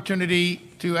your opportunity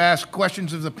to ask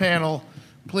questions of the panel.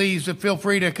 Please feel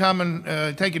free to come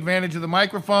and take advantage of the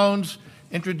microphones,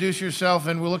 introduce yourself,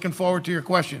 and we're looking forward to your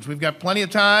questions. We've got plenty of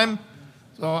time,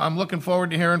 so I'm looking forward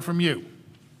to hearing from you.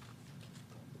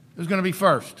 Who's going to be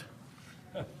first?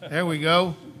 There we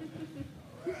go.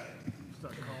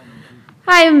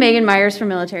 Hi, I'm Megan Myers from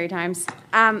Military Times.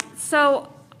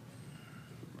 So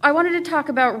I wanted to talk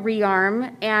about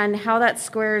rearm and how that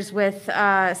squares with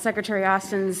Secretary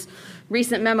Austin's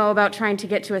recent memo about trying to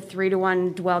get to a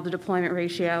 3-to-1 dwell-to-deployment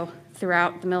ratio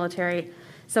throughout the military.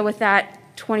 So with that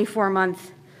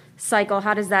 24-month cycle,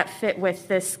 how does that fit with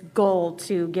this goal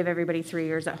to give everybody 3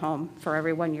 years at home for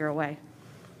every 1 year away?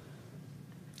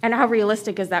 And how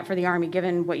realistic is that for the Army,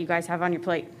 given what you guys have on your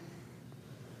plate?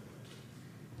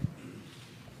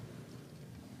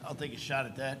 I'll take a shot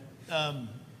at that.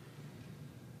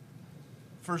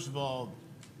 First of all,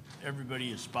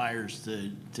 everybody aspires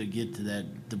to get to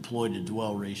that deploy to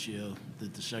dwell ratio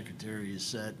that the Secretary has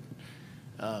set.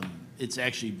 It's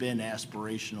actually been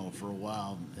aspirational for a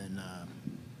while, and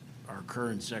our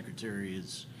current secretary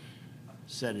has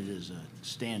set it as a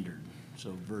standard,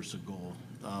 so versus a goal.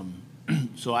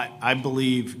 So I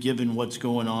believe, given what's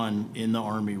going on in the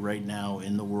Army right now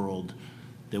in the world,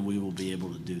 that we will be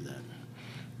able to do that.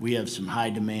 We have some high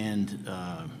demand,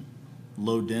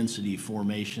 low density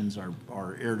formations.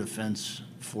 Our air defense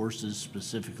forces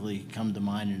specifically come to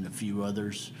mind, and a few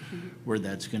others where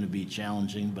that's going to be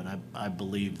challenging, but I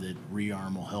believe that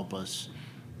rearm will help us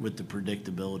with the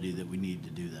predictability that we need to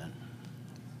do that.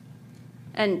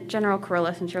 And General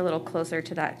Kurilla, since you're a little closer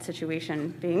to that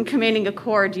situation, being commanding a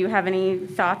corps, do you have any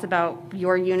thoughts about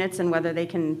your units and whether they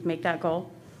can make that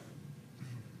goal?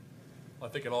 I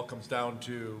think it all comes down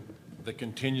to the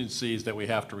contingencies that we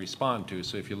have to respond to.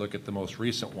 So if you look at the most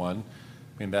recent one,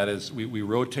 I mean, that is, we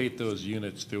rotate those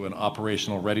units through an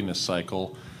operational readiness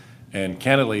cycle. And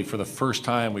candidly, for the first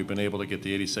time, we've been able to get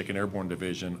the 82nd Airborne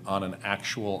Division on an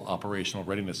actual operational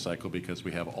readiness cycle because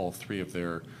we have all three of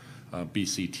their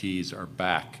BCTs are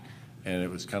back. And it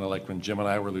was kind of like when Jim and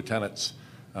I were lieutenants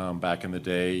back in the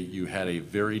day. You had a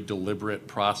very deliberate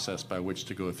process by which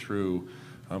to go through,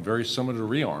 very similar to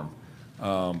rearm,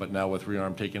 but now with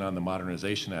rearm taking on the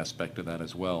modernization aspect of that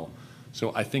as well.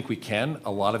 So I think we can.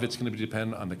 A lot of it's going to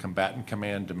depend on the combatant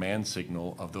command demand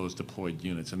signal of those deployed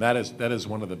units. And that is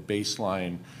one of the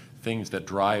baseline things that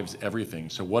drives everything.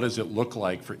 So what does it look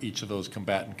like for each of those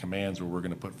combatant commands where we're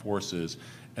going to put forces?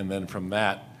 And then from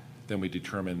that, then we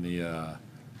determine the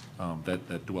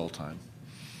that dwell time.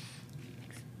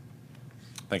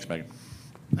 Thanks, Megan.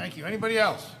 Thank you. Anybody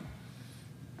else?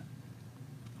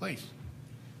 Please.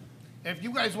 If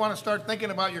you guys want to start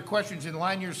thinking about your questions and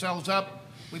line yourselves up,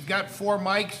 we've got 4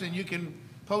 mics, and you can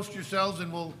post yourselves,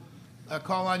 and we'll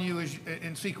call on you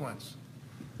in sequence.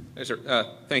 Yes,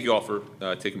 sir. Thank you all for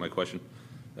taking my question.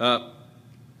 My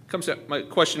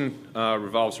question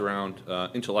revolves around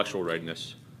intellectual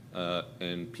readiness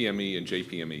and PME and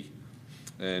JPME.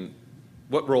 And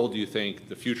what role do you think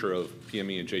the future of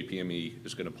PME and JPME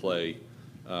is going to play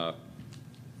for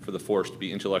the force to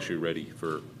be intellectually ready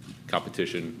for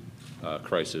competition,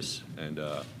 crisis, and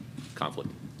conflict?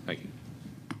 Thank you.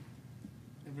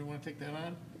 Anybody want to take that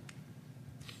on?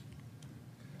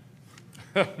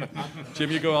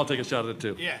 Jim, you go. I'll take a shot at it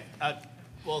too. Yeah.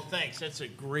 Well, thanks. That's a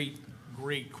great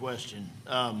question.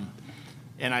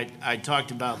 And I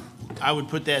talked about, I would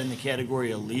put that in the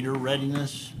category of leader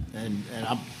readiness. And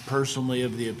I'm personally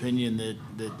of the opinion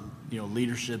that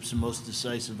leadership's the most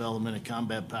decisive element of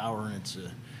combat power, and it's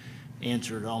an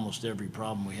answer to almost every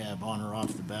problem we have on or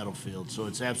off the battlefield. So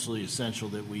it's absolutely essential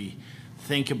that we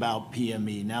think about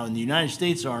PME. Now, in the United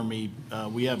States Army,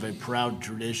 we have a proud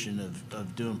tradition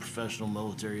of doing professional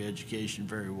military education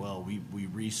very well. We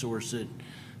resource it.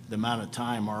 The amount of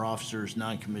time our officers,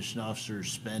 non-commissioned officers,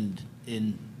 spend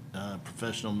in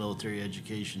professional military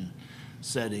education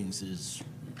settings is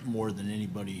more than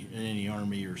anybody in any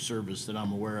Army or service that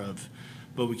I'm aware of.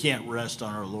 But we can't rest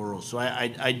on our laurels. So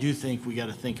I do think we got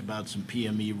to think about some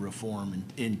PME reform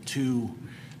in two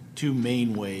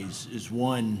main ways. Is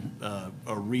one,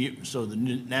 so the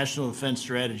National Defense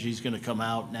Strategy is going to come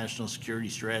out, National Security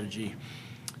Strategy.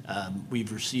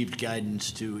 We've received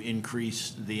guidance to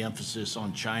increase the emphasis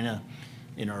on China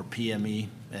in our PME,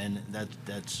 and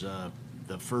that's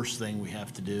the first thing we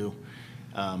have to do.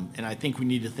 And I think we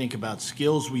need to think about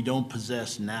skills we don't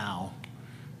possess now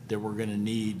that we're going to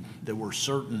need, that we're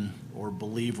certain or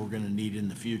believe we're going to need in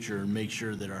the future, and make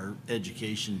sure that our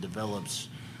education develops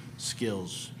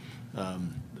skills.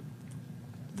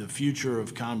 The future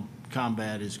of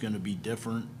combat is going to be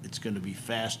different. It's going to be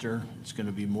faster. It's going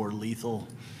to be more lethal.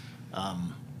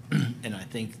 And I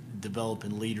think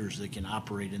developing leaders that can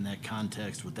operate in that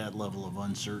context with that level of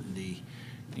uncertainty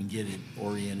and get it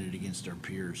oriented against our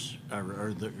peers,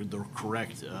 or the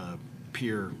correct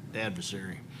peer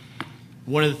adversary.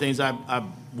 One of the things I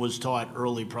was taught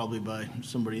early, probably by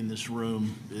somebody in this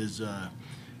room, is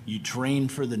you train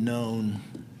for the known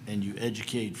and you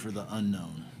educate for the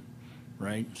unknown,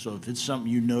 right? So if it's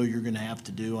something you're going to have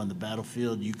to do on the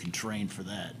battlefield, you can train for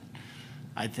that.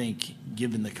 I think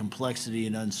given the complexity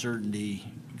and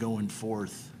uncertainty going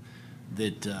forth,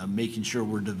 that making sure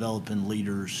we're developing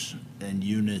leaders and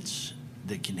units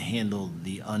that can handle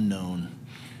the unknown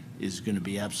is going to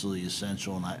be absolutely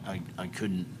essential, and I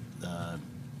could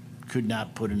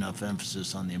not put enough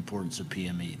emphasis on the importance of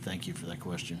PME. Thank you for that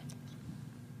question.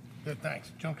 Good,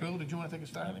 thanks. John Cool, did you want to take a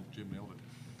stab? I think Jim nailed it.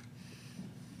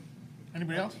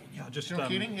 Anybody else? Yeah, just General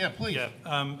Keating? Yeah, please.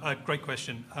 Yeah, great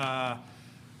question.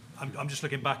 I'm just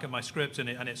looking back at my script, and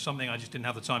it's something I just didn't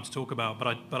have the time to talk about.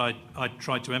 But I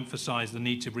tried to emphasise the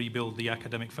need to rebuild the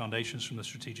academic foundations from the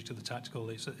strategic to the tactical.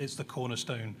 It's the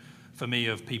cornerstone for me,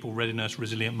 of people readiness,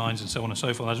 resilient minds, and so on and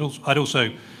so forth. I'd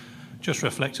also just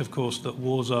reflect, of course, that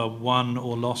wars are won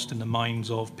or lost in the minds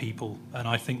of people, and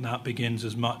I think that begins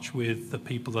as much with the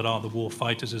people that are the war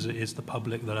fighters as it is the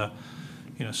public that are,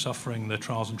 suffering the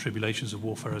trials and tribulations of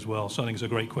warfare as well. So I think it's a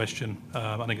great question.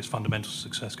 I think it's fundamental to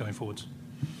success going forwards.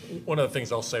 One of the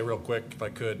things I'll say real quick, if I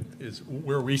could, is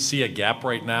where we see a gap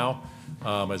right now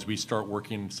as we start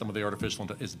working some of the artificial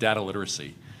intelligence is data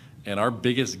literacy. And our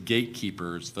biggest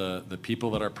gatekeepers, the people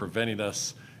that are preventing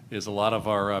us, is a lot of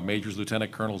our majors,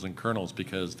 lieutenant colonels, and colonels,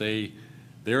 because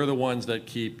they're the ones that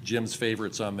keep Jim's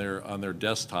favorites on their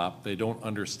desktop. They don't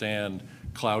understand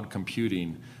cloud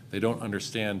computing. They don't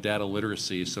understand data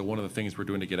literacy. So one of the things we're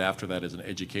doing to get after that is an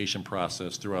education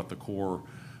process throughout the Corps.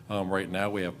 Right now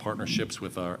we have partnerships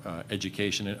with our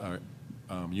education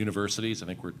universities. I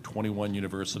think we're 21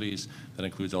 universities. That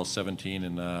includes all 17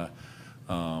 in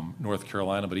North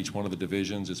Carolina, but each one of the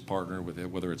divisions is partnered with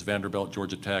it, whether it's Vanderbilt,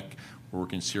 Georgia Tech, we're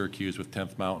working Syracuse with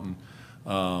 10th Mountain.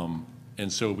 And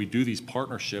so we do these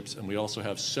partnerships, and we also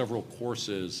have several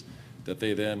courses that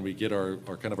we get our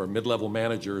kind of our mid-level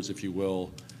managers, if you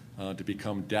will, to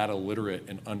become data literate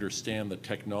and understand the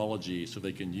technology so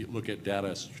they can look at data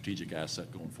as a strategic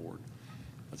asset going forward.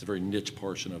 That's a very niche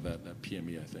portion of that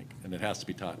PME, I think, and it has to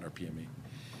be taught in our PME.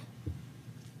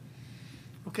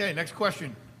 Okay, next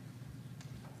question.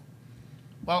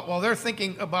 While they're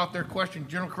thinking about their question,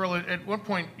 General Curl, at one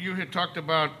point you had talked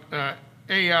about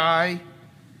AI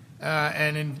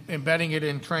and embedding it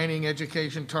in training,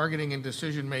 education, targeting, and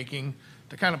decision-making.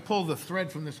 To kind of pull the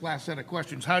thread from this last set of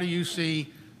questions, how do you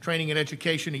see training and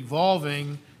education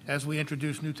evolving as we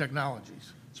introduce new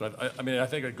technologies? So, I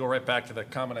think I'd go right back to that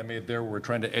comment I made there where we're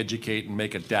trying to educate and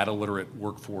make a data-literate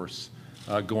workforce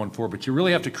going forward. But you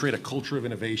really have to create a culture of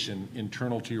innovation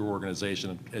internal to your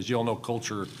organization. As you all know,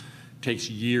 culture takes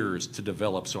years to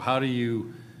develop. So how do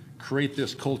you create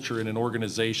this culture in an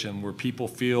organization where people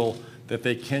feel that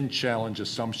they can challenge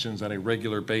assumptions on a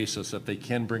regular basis, that they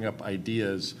can bring up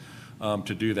ideas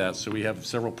to do that? So we have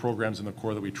several programs in the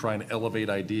Corps that we try and elevate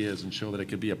ideas and show that it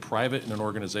could be a private and an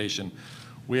organization.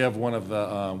 We have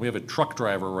we have a truck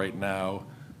driver right now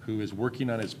who is working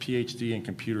on his PhD in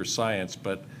computer science,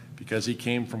 but because he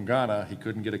came from Ghana, he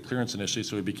couldn't get a clearance initially,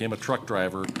 so he became a truck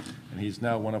driver, and he's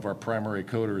now one of our primary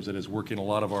coders that is working a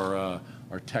lot of our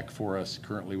tech for us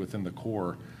currently within the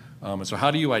Corps. And so how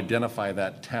do you identify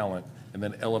that talent and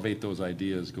then elevate those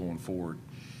ideas going forward?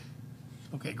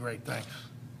 Okay, great, thanks.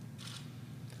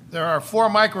 There are 4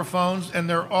 microphones, and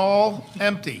they're all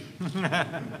empty.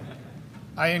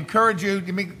 I encourage you,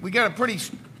 we got a pretty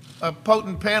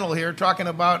potent panel here talking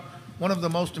about one of the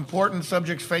most important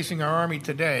subjects facing our Army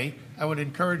today. I would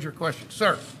encourage your questions.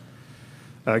 Sir.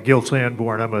 Gil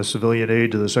Sanborn. I'm a civilian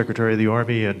aide to the Secretary of the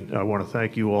Army, and I want to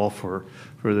thank you all for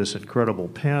this incredible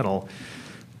panel.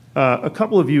 A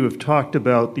couple of you have talked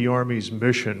about the Army's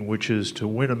mission, which is to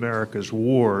win America's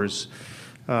wars.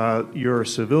 Your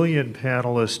civilian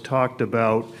panelists talked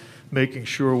about making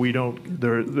sure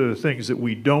the things that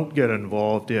we don't get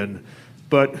involved in.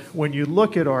 But when you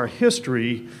look at our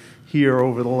history here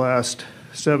over the last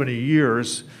 70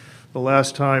 years, the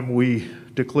last time we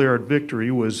declared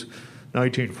victory was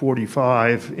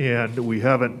 1945, and we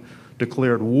haven't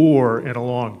declared war in a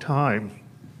long time.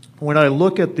 When I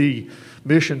look at the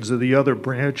missions of the other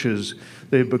branches,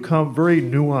 they've become very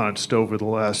nuanced over the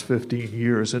last 15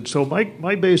 years. And so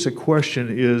my basic question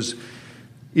is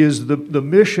the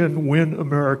mission Win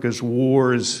America's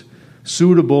Wars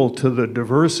suitable to the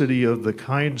diversity of the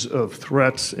kinds of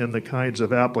threats and the kinds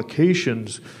of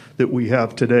applications that we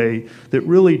have today that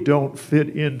really don't fit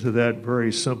into that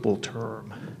very simple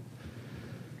term?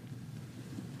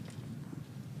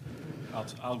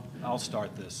 I'll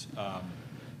start this.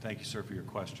 Thank you, sir, for your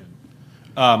question.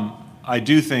 I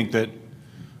do think that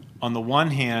on the one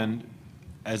hand,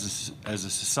 as a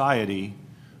society,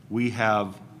 we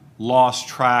have lost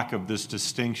track of this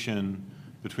distinction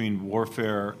between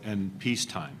warfare and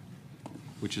peacetime,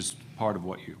 which is part of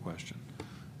what your question.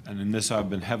 And in this,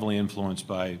 I've been heavily influenced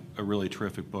by a really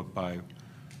terrific book by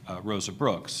Rosa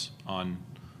Brooks on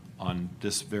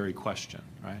this very question,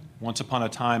 right? Once upon a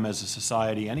time, as a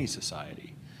society, any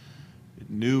society, it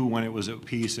knew when it was at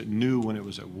peace, it knew when it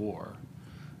was at war.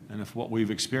 And if what we've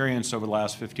experienced over the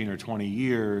last 15 or 20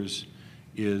 years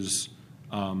is,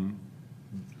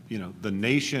 the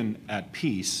nation at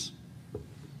peace,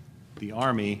 the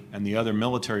Army and the other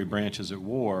military branches at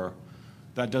war,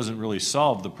 that doesn't really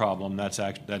solve the problem.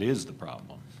 That is the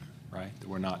problem, right? That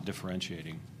we're not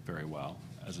differentiating very well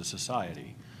as a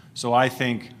society. So I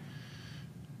think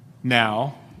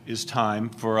now is time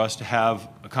for us to have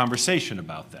a conversation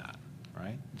about that,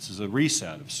 right? This is a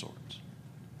reset of sorts.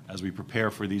 as we prepare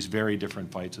for these very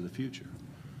different fights of the future.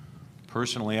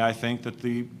 Personally, I think that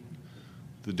the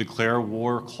declare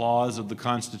war clause of the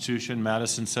Constitution,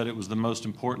 Madison said it was the most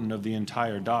important of the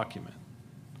entire document.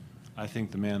 I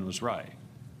think the man was right.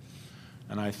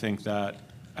 And I think that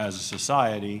as a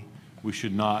society, we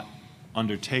should not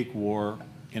undertake war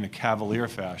in a cavalier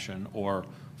fashion or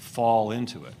fall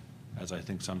into it, as I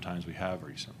think sometimes we have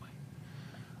recently.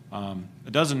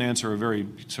 It doesn't answer a very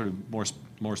sort of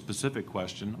more specific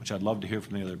question, which I'd love to hear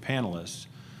from the other panelists,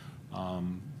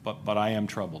 but I am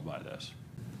troubled by this,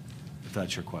 if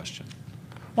that's your question.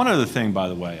 One other thing, by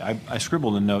the way, I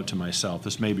scribbled a note to myself.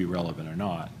 This may be relevant or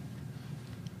not.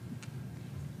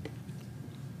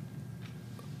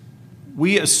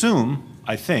 We assume,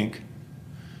 I think,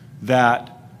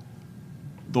 that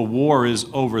the war is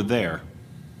over there,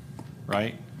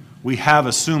 right? We have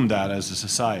assumed that as a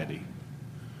society.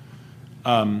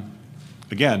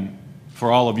 Again,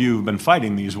 for all of you who've been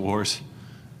fighting these wars,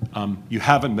 you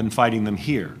haven't been fighting them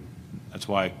here. That's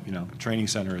why, you know, training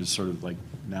center is sort of like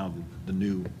now the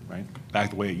new, right?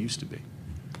 Back the way it used to be.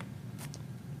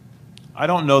 I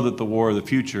don't know that the war of the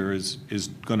future is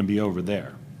going to be over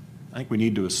there. I think we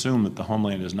need to assume that the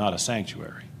homeland is not a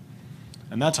sanctuary.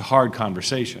 And that's a hard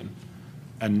conversation.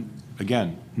 And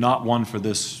again, not one for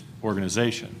this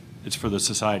organization. It's for the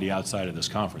society outside of this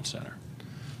conference center.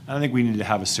 And I think we need to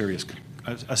have a serious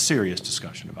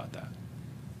discussion about that.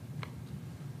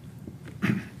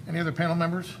 Any other panel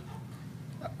members?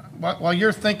 While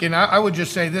you're thinking, I would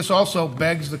just say this also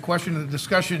begs the question of the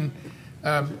discussion.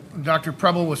 Dr.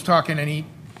 Preble was talking, and he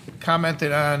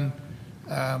commented on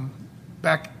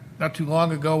back not too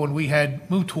long ago when we had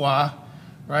Mutwa,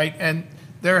 right? And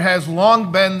there has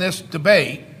long been this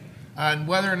debate on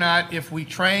whether or not if we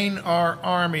train our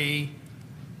Army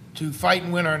to fight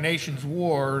and win our nation's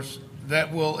wars, that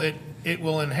it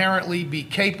will inherently be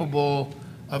capable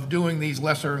of doing these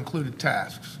lesser included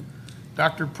tasks.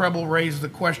 Dr. Preble raised the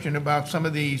question about some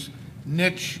of these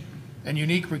niche and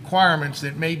unique requirements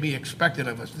that may be expected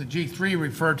of us. The G3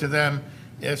 referred to them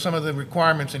as some of the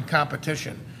requirements in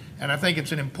competition. And I think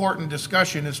it's an important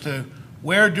discussion as to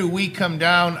where do we come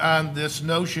down on this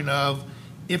notion of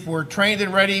if we're trained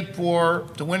and ready to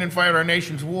win and fight our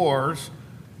nation's wars,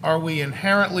 are we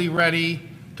inherently ready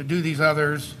to do these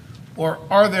others, or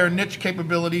are there niche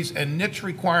capabilities and niche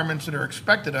requirements that are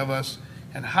expected of us,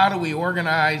 and how do we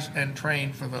organize and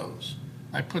train for those?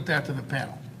 I put that to the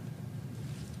panel.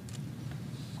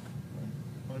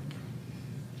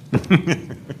 We'll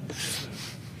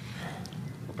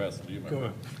pass it to you, Mike. Go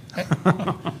ahead.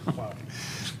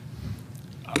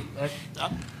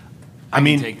 I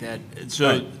mean, take that.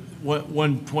 So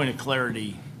one point of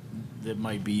clarity that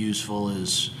might be useful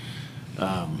is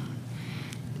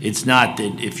it's not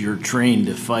that if you're trained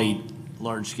to fight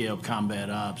large-scale combat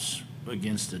ops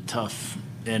against a tough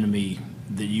enemy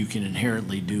that you can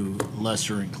inherently do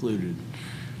lesser included.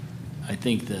 I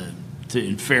think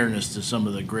in fairness to some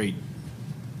of the great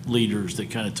leaders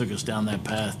that kind of took us down that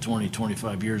path 20,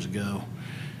 25 years ago,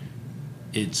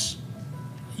 it's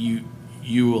you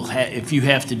will if you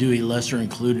have to do a lesser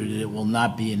included, it will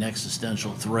not be an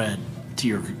existential threat to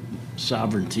your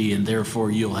sovereignty, and therefore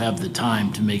you'll have the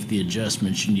time to make the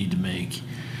adjustments you need to make.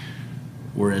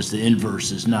 Whereas the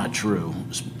inverse is not true,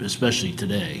 especially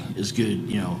today. As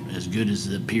good as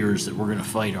the peers that we're going to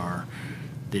fight are,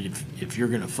 that if you're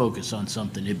going to focus on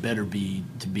something, it better be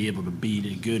to be able to beat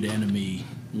a good enemy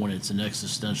when it's an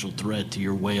existential threat to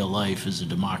your way of life as a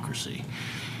democracy.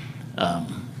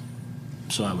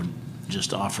 So I would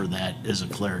just offer that as a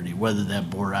clarity. Whether that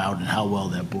bore out and how well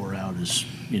that bore out is,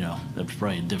 that's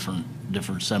probably a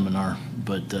different seminar.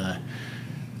 But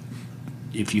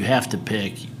if you have to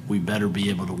pick, we better be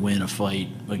able to win a fight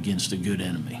against a good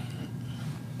enemy.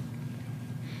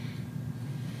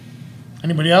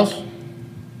 Anybody else?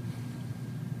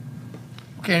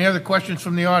 Okay, any other questions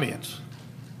from the audience?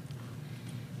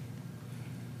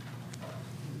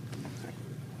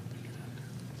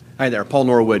 Hi there, Paul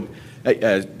Norwood.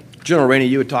 General Rainey,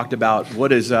 you had talked about what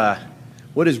does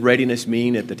readiness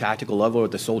mean at the tactical level or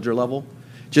at the soldier level?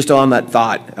 Just on that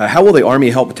thought, how will the Army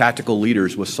help tactical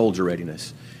leaders with soldier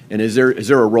readiness? And is there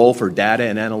a role for data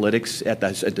and analytics at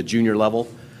the junior level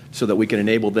so that we can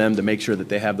enable them to make sure that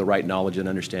they have the right knowledge and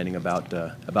understanding about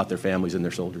their families and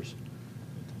their soldiers?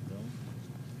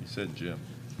 He said Jim.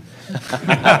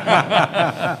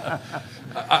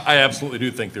 I absolutely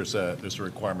do think there's a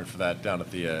requirement for that down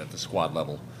at the squad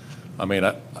level. I mean,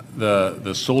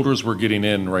 the soldiers we're getting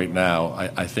in right now,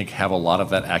 I think, have a lot of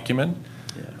that acumen.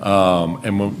 Yeah.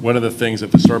 And one of the things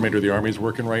that the Sergeant Major of the Army is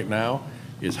working right now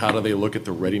is how do they look at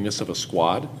the readiness of a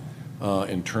squad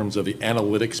in terms of the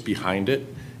analytics behind it.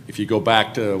 If you go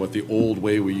back to what the old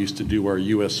way we used to do our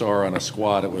USR on a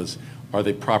squad, it was, are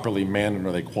they properly manned and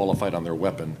are they qualified on their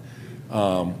weapon?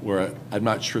 Where I'm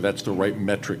not sure that's the right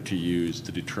metric to use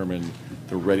to determine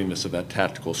the readiness of that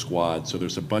tactical squad. So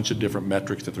there's a bunch of different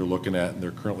metrics that they're looking at, and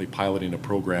they're currently piloting a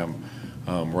program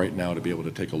right now to be able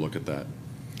to take a look at that.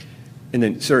 And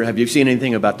then, sir, have you seen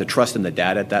anything about the trust in the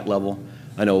data at that level?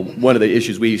 I know one of the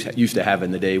issues we used to have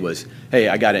in the day was, hey,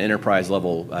 I got an enterprise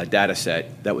level data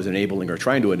set that was enabling or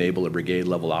trying to enable a brigade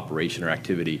level operation or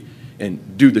activity.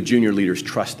 And do the junior leaders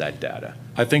trust that data?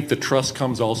 I think the trust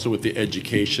comes also with the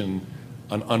education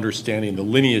on understanding the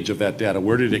lineage of that data.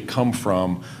 Where did it come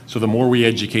from? So the more we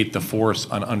educate the force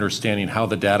on understanding how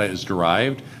the data is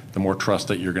derived, the more trust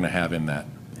that you're going to have in that.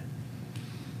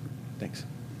 Thanks.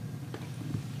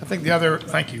 I think the other,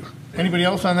 thank you. Anybody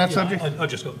else on that subject? I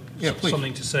just got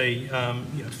something to say. You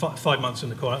know, 5 months in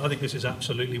the Corps, I think this is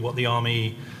absolutely what the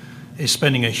Army is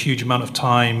spending a huge amount of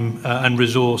time and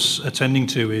resource attending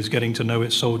to, is getting to know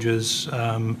its soldiers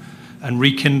and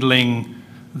rekindling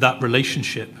that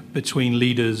relationship between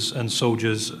leaders and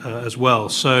soldiers as well.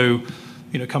 So,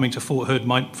 you know, coming to Fort Hood,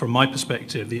 from my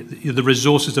perspective, the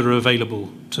resources that are available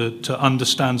to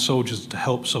understand soldiers, to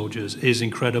help soldiers, is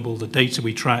incredible. The data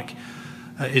we track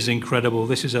is incredible.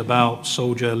 This is about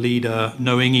soldier, leader,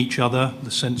 knowing each other,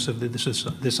 the sense of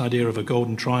this idea of a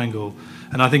golden triangle.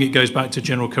 And I think it goes back to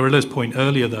General Carilla's point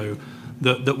earlier, though,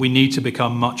 that we need to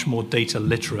become much more data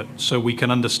literate so we can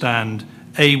understand,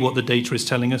 A, what the data is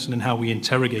telling us and then how we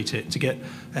interrogate it to get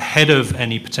ahead of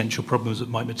any potential problems that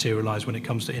might materialize when it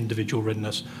comes to individual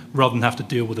readiness, rather than have to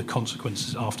deal with the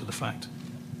consequences after the fact.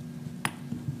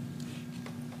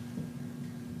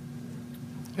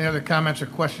 Any other comments or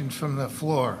questions from the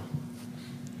floor?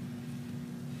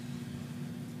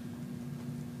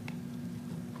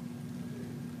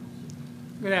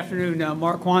 Good afternoon,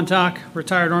 Mark Quantock,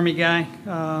 retired Army guy,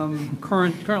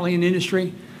 currently in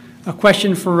industry. A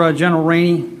question for General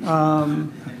Rainey.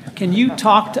 Can you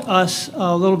talk to us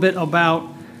a little bit about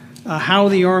how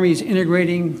the Army is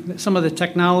integrating some of the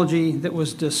technology that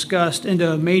was discussed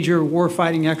into major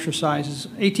warfighting exercises?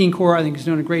 18 Corps, I think, is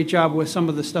doing a great job with some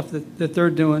of the stuff that they're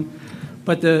doing,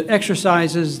 but the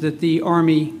exercises that the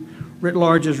Army writ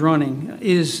large is running,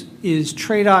 is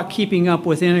TRADOC keeping up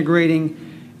with integrating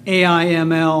AI,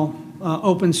 ML,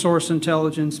 open source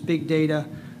intelligence, big data,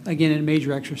 again, in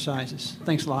major exercises?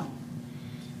 Thanks a lot.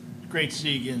 Great to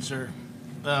see you again, sir.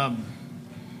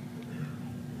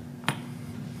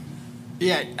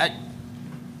 Yeah,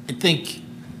 I think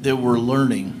that we're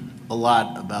learning a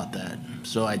lot about that.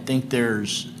 So I think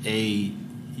there's a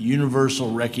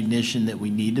universal recognition that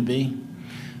we need to be,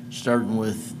 starting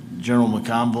with General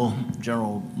McConville,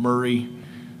 General Murray,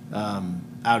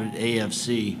 out at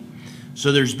AFC.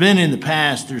 So there's been in the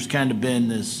past, there's kind of been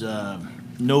this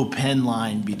no pen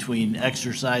line between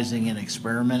exercising and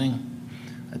experimenting.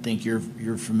 I think you're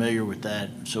familiar with that.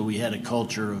 So we had a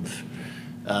culture of,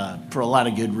 for a lot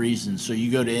of good reasons. So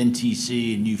you go to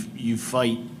NTC and you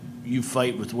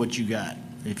fight with what you got.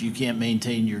 If you can't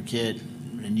maintain your kit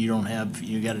and you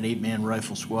got an 8-man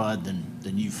rifle squad,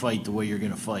 then you fight the way you're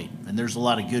going to fight. And there's a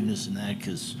lot of goodness in that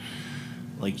because,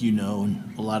 like you know,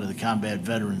 and a lot of the combat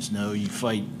veterans know, you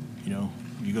fight. You know,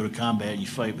 you go to combat, you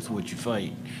fight with what you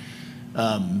fight.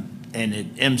 And at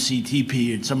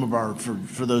MCTP, and some of our,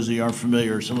 for those of you who aren't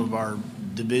familiar, some of our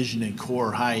division and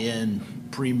corps high-end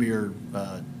premier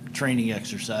training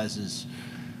exercises,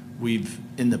 we've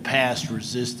in the past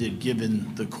resisted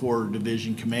giving the corps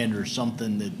division commander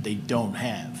something that they don't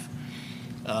have.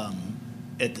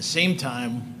 At the same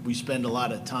time, we spend a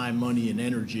lot of time, money, and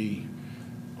energy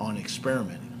on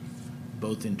experimenting,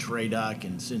 both in TRADOC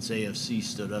and since AFC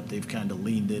stood up, they've kind of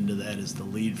leaned into that as the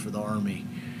lead for the Army.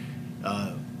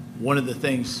 One of the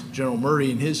things General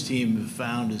Murray and his team have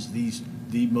found is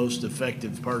the most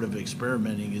effective part of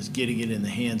experimenting is getting it in the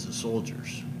hands of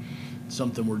soldiers.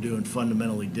 Something we're doing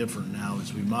fundamentally different now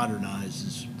as we modernize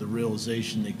is the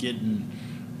realization that getting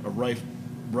a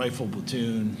rifle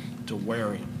platoon to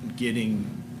wear it,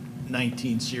 getting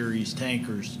 19 series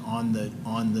tankers in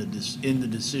the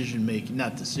decision making,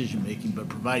 not decision making, but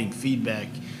providing feedback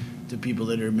to people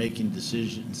that are making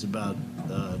decisions about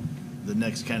the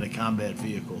next kind of combat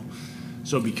vehicle.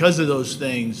 So because of those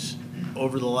things,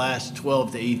 over the last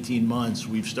 12 to 18 months,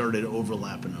 we've started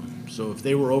overlapping them. So if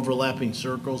they were overlapping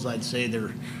circles, I'd say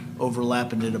they're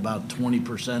overlapping at about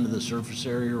 20% of the surface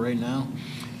area right now.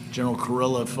 General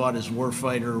Carilla fought his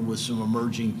warfighter with some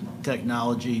emerging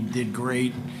technology, did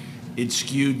great. It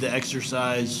skewed the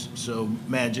exercise, so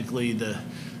magically the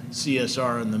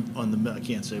CSR on the I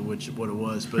can't say what it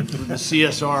was, but the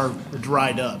CSR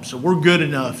dried up. So we're good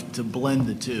enough to blend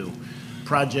the two.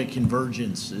 Project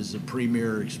Convergence is a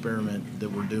premier experiment that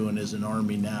we're doing as an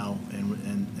Army now,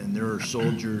 and there are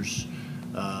soldiers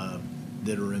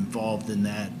that are involved in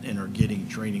that and are getting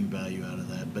training value out of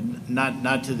that, but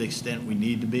not to the extent we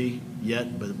need to be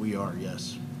yet, but we are,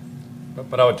 yes.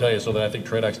 But I would tell you, so that I think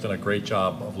TRADEC's done a great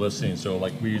job of listening. So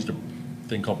like we used a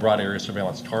thing called broad area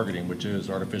surveillance targeting, which is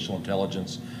artificial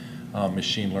intelligence,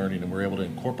 machine learning, and we're able to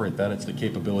incorporate that. It's the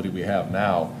capability we have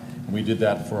now. And we did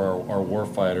that for our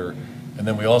warfighter. And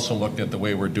then we also looked at the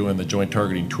way we're doing the joint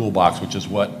targeting toolbox, which is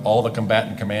what all the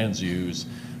combatant commands use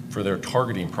for their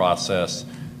targeting process.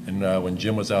 And when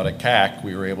Jim was out at CAC,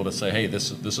 we were able to say, hey,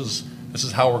 this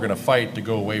is how we're going to fight to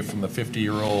go away from the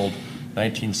 50-year-old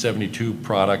 1972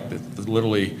 product. That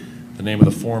literally, the name of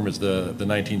the form is the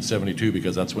 1972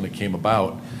 because that's when it came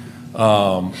about.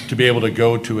 To be able to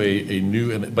go to a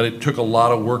new, but it took a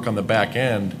lot of work on the back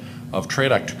end of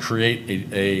TRADEC to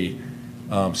create a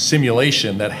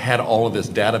simulation that had all of this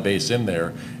database in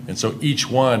there. And so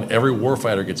every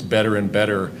warfighter gets better and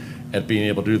better at being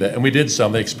able to do that. And we did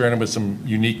they experimented with some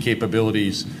unique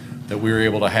capabilities that we were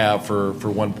able to have for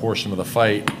one portion of the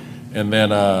fight. And then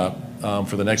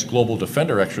for the next Global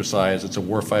Defender exercise, it's a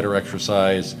warfighter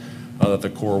exercise that the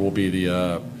Corps will be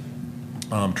the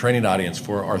training audience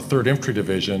for our 3rd Infantry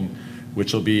Division,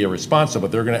 which will be a responsive,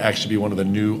 but they're going to actually be one of the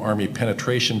new Army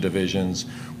penetration divisions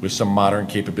with some modern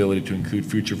capability to include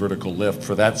future vertical lift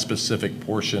for that specific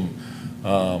portion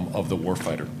of the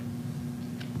warfighter.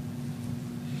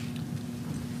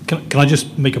 Can I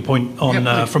just make a point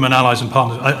on from an allies and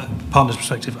partners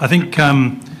perspective? I think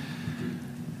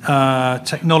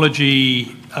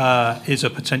technology is a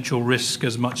potential risk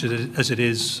as much as it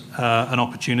is an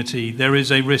opportunity. There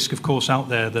is a risk, of course, out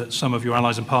there that some of your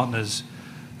allies and partners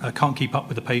can't keep up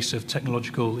with the pace of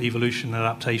technological evolution and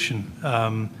adaptation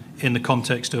in the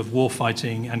context of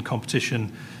warfighting and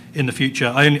competition in the future.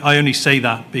 I only say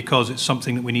that because it's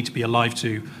something that we need to be alive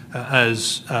to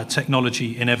as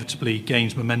technology inevitably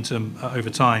gains momentum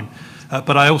over time.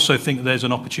 But I also think that there's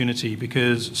an opportunity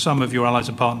because some of your allies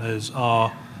and partners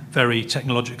are very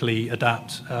technologically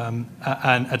adept, and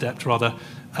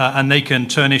they can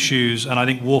turn issues. And I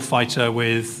think warfighter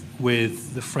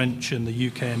with the French and the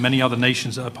UK and many other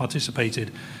nations that have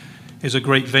participated is a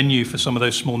great venue for some of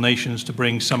those small nations to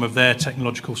bring some of their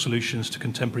technological solutions to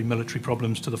contemporary military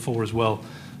problems to the fore as well,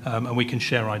 and we can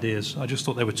share ideas. I just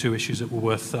thought there were 2 issues that were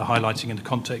worth highlighting in the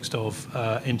context of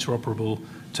interoperable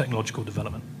technological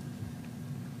development.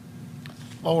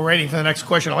 While we're waiting for the next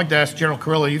question, I'd like to ask General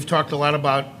Carrillo, you've talked a lot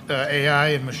about AI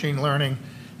and machine learning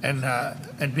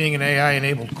and being an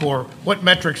AI-enabled Corps. What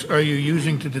metrics are you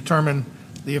using to determine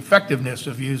the effectiveness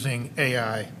of using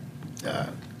AI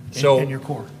in your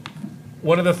Corps?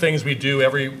 One of the things we do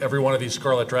every one of these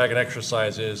Scarlet Dragon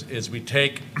exercises is we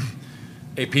take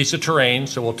a piece of terrain.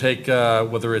 So we'll take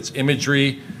whether it's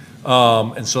imagery,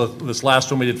 and so this last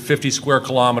one we did 50 square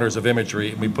kilometers of imagery,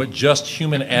 and we put just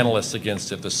human analysts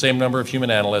against it, the same number of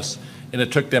human analysts, and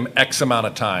it took them X amount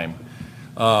of time.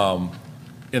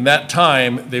 In that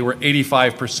time, they were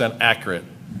 85% accurate.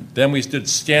 Then we did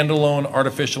standalone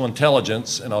artificial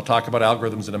intelligence, and I'll talk about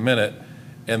algorithms in a minute,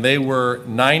 and they were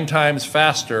 9 times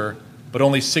faster, but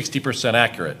only 60%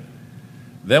 accurate.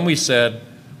 Then we said,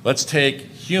 let's take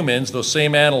humans, those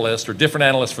same analysts, or different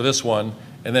analysts for this one,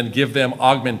 and then give them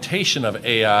augmentation of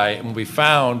AI. And what we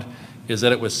found is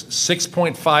that it was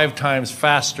 6.5 times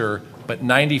faster, but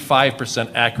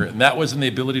 95% accurate. And that was in the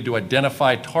ability to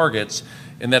identify targets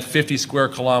in that 50 square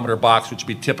kilometer box, which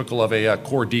would be typical of a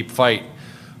core deep fight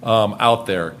out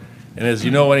there. And as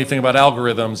you know anything about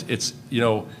algorithms,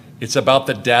 it's about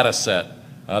the data set.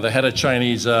 The head of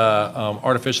Chinese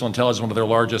artificial intelligence, one of their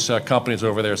largest companies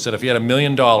over there, said if he had $1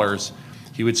 million,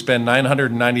 he would spend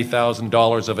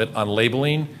 $990,000 of it on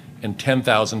labeling and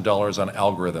 $10,000 on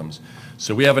algorithms.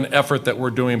 So we have an effort that we're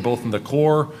doing both in the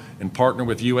Corps and partner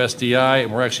with USDI,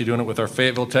 and we're actually doing it with our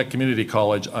Fayetteville Tech Community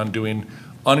College on doing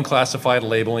unclassified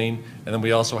labeling, and then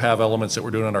we also have elements that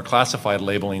we're doing on our classified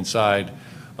labeling side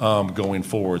going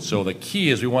forward. So the key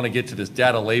is we want to get to this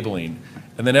data labeling.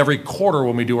 And then every quarter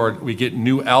when we get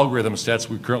new algorithm sets,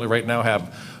 we currently right now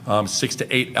have 6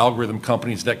 to 8 algorithm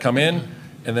companies that come in,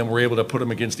 and then we're able to put them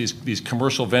against these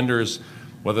commercial vendors,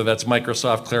 whether that's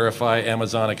Microsoft, Clarify,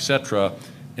 Amazon, et cetera.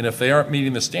 And if they aren't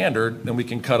meeting the standard, then we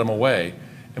can cut them away.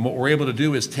 And what we're able to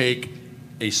do is take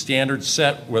a standard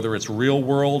set, whether it's real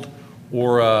world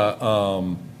or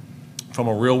from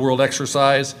a real world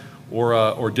exercise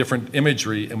or different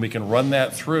imagery, and we can run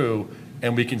that through,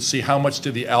 and we can see how much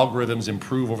did the algorithms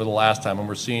improve over the last time. And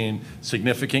we're seeing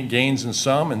significant gains in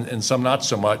some and some not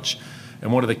so much.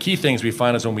 And one of the key things we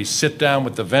find is when we sit down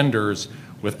with the vendors,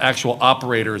 with actual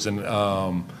operators and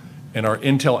and our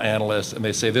intel analysts, and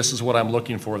they say, this is what I'm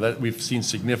looking for, that we've seen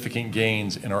significant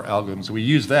gains in our algorithms. We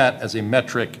use that as a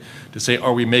metric to say,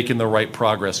 are we making the right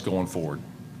progress going forward?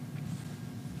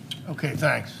 Okay,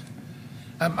 thanks.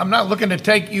 I'm not looking to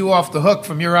take you off the hook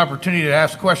from your opportunity to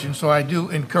ask questions, so I do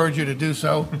encourage you to do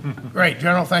so. Great,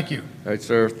 General, thank you. Hey,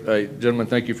 sir. Hey, gentlemen,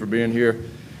 thank you for being here.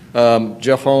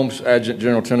 Jeff Holmes, Adjutant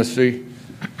General, Tennessee.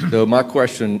 So my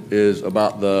question is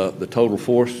about the total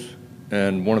force,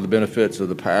 and one of the benefits of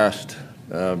the past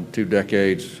 2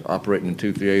 decades operating in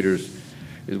 2 theaters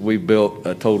is we've built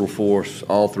a total force,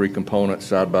 all 3 components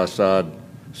side by side,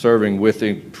 serving with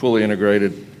a fully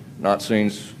integrated, not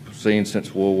seen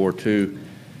since World War II.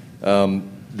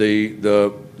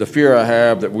 The fear I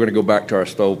have that we're going to go back to our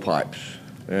stovepipes,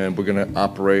 and we're going to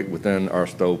operate within our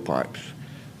stovepipes.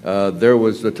 There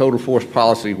was the total force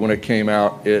policy when it came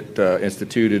out. It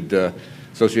instituted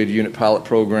associated unit pilot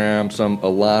program, some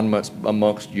alignments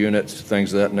amongst units,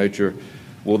 things of that nature.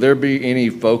 Will there be any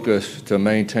focus to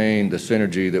maintain the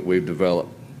synergy that we've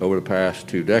developed over the past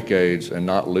 2 decades and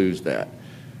not lose that?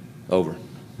 Over.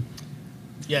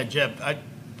 Yeah, Jeff,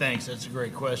 thanks. That's a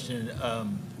great question.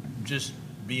 Just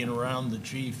being around the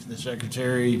chief, the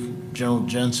secretary, General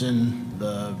Jensen,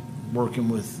 working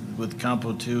with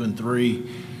Compo 2 and 3,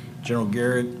 General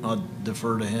Garrett, I'll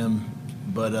defer to him.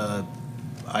 But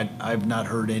I've not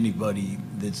heard anybody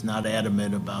that's not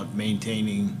adamant about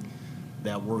maintaining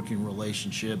that working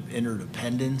relationship.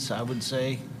 Interdependence, I would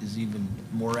say, is even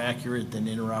more accurate than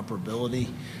interoperability.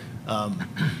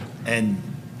 And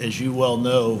as you well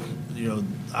know,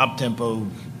 op tempo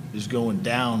is going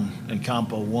down in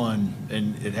Compo 1,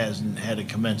 and it hasn't had a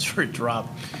commensurate drop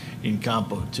in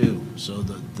Compo 2. So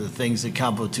the things that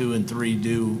Compo 2 and 3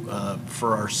 do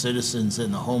for our citizens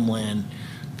in the homeland,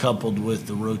 coupled with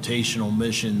the rotational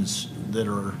missions that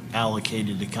are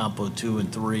allocated to Compo 2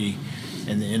 and 3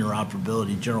 and the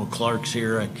interoperability. General Clark's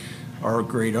here, our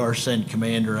great RCENT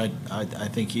commander. I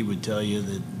think he would tell you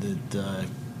that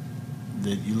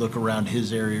you look around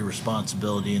his area of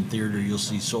responsibility in theater, you'll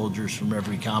see soldiers from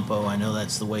every compo. I know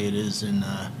that's the way it is, and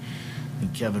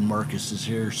Kevin Marcus is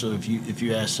here. So if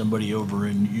you ask somebody over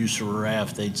in AUSA or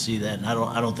RAF, they'd see that, and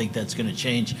I don't think that's going to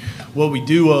change. What we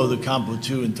do owe the Compo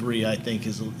 2 and 3, I think,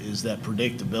 is that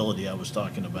predictability I was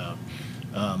talking about.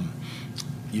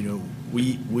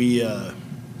 We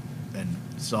and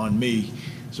it's on me.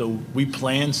 So we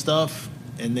plan stuff,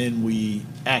 and then we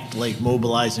act like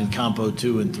mobilizing Compo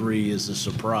 2 and 3 is a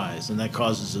surprise. And that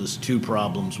causes us 2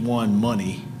 problems. One,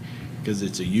 money, because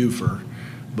it's a UFR.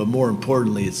 But more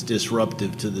importantly, it's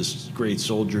disruptive to the great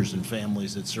soldiers and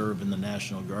families that serve in the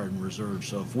National Guard and Reserve.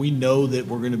 So if we know that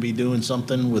we're going to be doing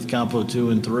something with Compo 2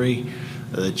 and 3,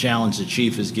 the challenge the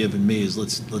chief has given me is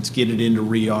let's get it into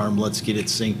rearm, let's get it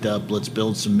synced up, let's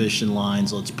build some mission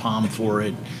lines, let's POM for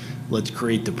it, let's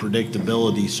create the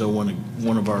predictability so when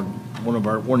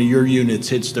one of your units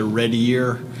hits their ready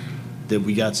year, that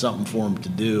we got something for them to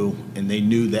do, and they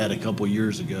knew that a couple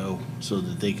years ago so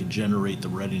that they could generate the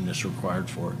readiness required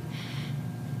for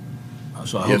it.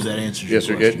 So I hope that answers your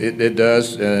question. Yes, sir, it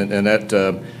does, and that,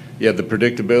 the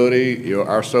predictability,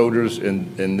 our soldiers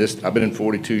in this, I've been in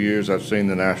 42 years, I've seen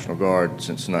the National Guard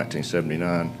since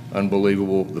 1979.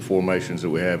 Unbelievable, the formations that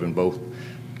we have in both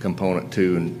component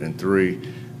 2 and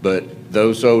 3, but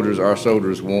those soldiers, our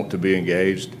soldiers, want to be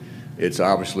engaged. It's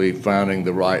obviously finding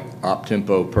the right op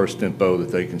tempo, purse tempo that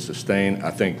they can sustain.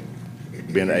 I think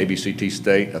being an ABCT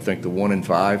state, I think the 1 in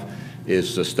 5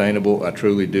 is sustainable. I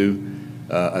truly do.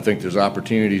 I think there's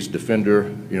opportunities,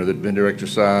 Defender, the Defender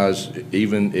exercise,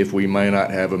 even if we may not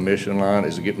have a mission line,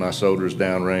 is to get my soldiers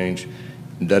downrange.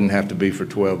 It doesn't have to be for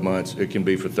 12 months. It can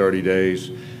be for 30 days.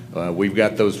 We've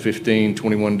got those 15,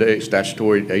 21 days,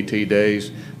 statutory AT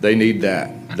days. They need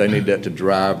that. They need that to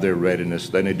drive their readiness.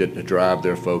 They need that to drive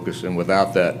their focus. And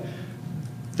without that,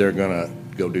 they're going to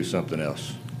go do something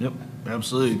else. Yep,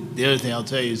 absolutely. The other thing I'll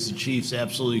tell you is the chief's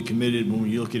absolutely committed when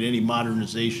you look at any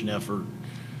modernization effort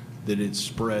that it's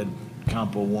spread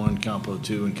Compo 1, Compo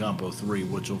 2, and Compo 3,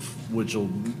 which will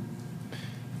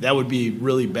that would be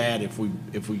really bad if we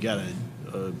got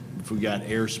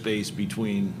airspace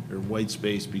between, or white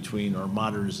space between our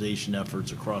modernization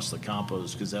efforts across the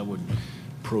compos, because that would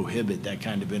prohibit that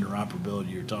kind of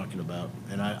interoperability you're talking about.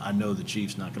 And I know the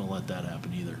chief's not going to let that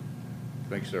happen either.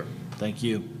 Thanks, sir. Thank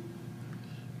you.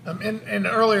 In an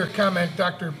earlier comment,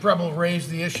 Dr. Preble raised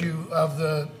the issue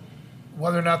of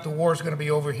whether or not the war is going to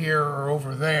be over here or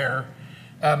over there.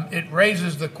 It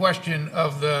raises the question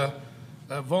of the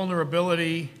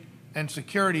vulnerability and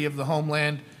security of the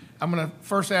homeland. I'm going to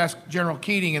first ask General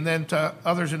Keating and then to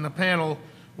others in the panel,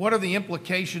 what are the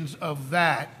implications of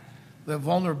that, the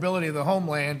vulnerability of the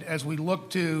homeland, as we look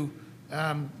to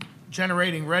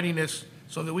generating readiness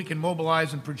so that we can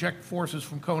mobilize and project forces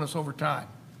from CONUS over time?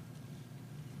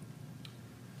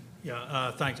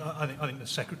 Yeah, thanks. I think the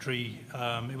Secretary,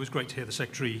 it was great to hear the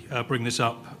Secretary bring this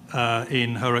up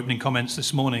in her opening comments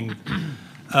this morning.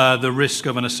 The risk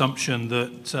of an assumption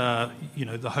that,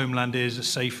 the homeland is a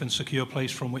safe and secure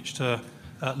place from which to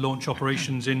launch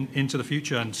operations into the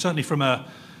future. And certainly from a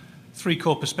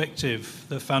three-core perspective,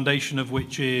 the foundation of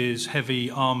which is heavy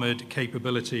armoured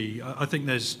capability, I think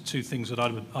there's two things that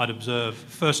I'd observe.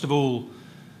 First of all,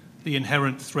 the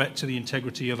inherent threat to the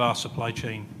integrity of our supply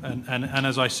chain. And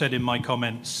as I said in my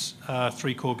comments,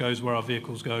 three-core goes where our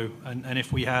vehicles go. And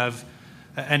if we have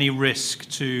any risk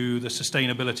to the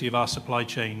sustainability of our supply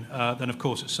chain, then of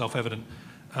course it's self-evident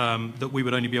that we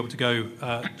would only be able to go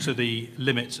to the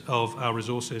limit of our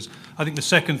resources. I think the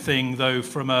second thing, though,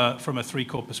 from a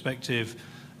three-core perspective,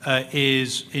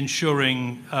 is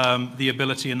ensuring the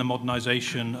ability and the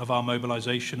modernization of our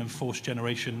mobilization and force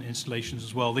generation installations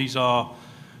as well. These are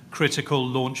critical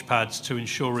launch pads to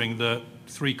ensuring that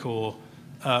three-core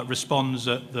responds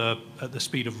at the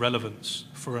speed of relevance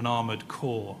for an armored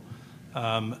core.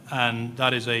 And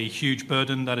that is a huge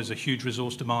burden, that is a huge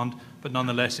resource demand, but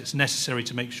nonetheless it's necessary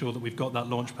to make sure that we've got that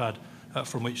launch pad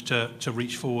from which to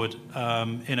reach forward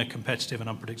in a competitive and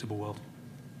unpredictable world.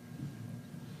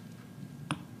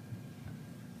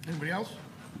 Anybody else?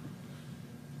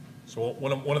 So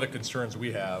one of the concerns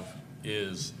we have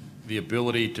is the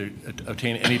ability to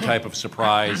obtain any type of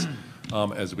surprise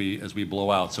as we blow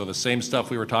out. So the same stuff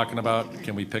we were talking about,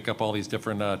 can we pick up all these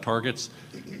different targets?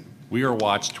 We are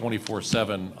watched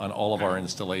 24/7 on all of our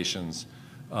installations.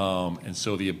 And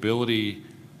so the ability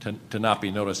to not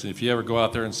be noticed. And if you ever go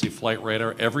out there and see flight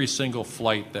radar, every single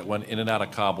flight that went in and out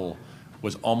of Kabul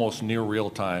was almost near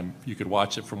real time. You could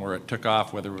watch it from where it took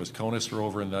off, whether it was CONUS or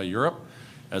over in Europe,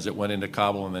 as it went into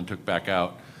Kabul and then took back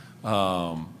out.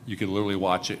 You could literally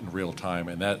watch it in real time.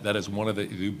 And that is one of the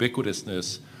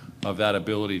ubiquitousness of that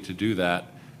ability to do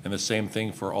that. And the same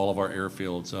thing for all of our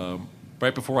airfields.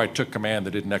 Right before I took command,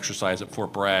 they did an exercise at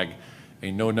Fort Bragg,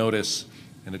 a no-notice,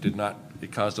 and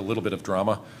it caused a little bit of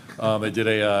drama. They did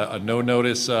a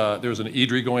no-notice, there was an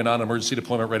EDRI going on, emergency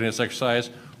deployment readiness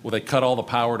exercise. Well, they cut all the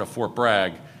power to Fort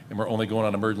Bragg, and we're only going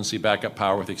on emergency backup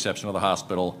power with the exception of the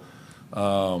hospital.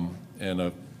 And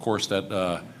of course, that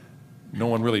no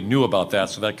one really knew about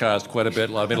that, so that caused quite a bit.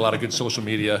 Made a lot of good social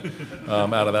media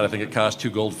out of that. I think it cost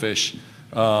 2 goldfish.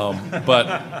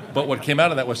 But what came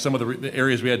out of that was some of the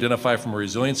areas we identify from a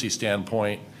resiliency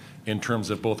standpoint in terms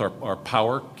of both our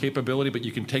power capability, but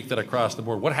you can take that across the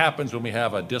board. What happens when we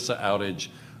have a DISA outage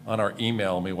on our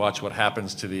email and we watch what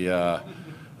happens to the,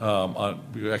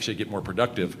 we actually get more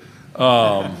productive.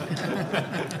 But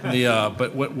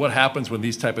what happens when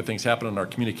these type of things happen in our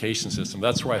communication system?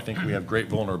 That's where I think we have great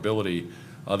vulnerability.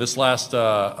 This last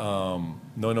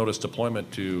no-notice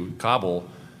deployment to Kabul,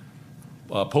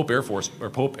 Pope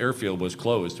Airfield was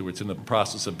closed. It's in the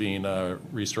process of being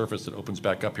resurfaced. It opens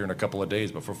back up here in a couple of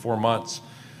days, but for 4 months.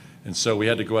 And so we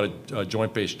had to go out of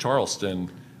Joint Base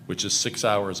Charleston, which is 6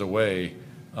 hours away.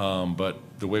 But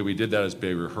the way we did that is by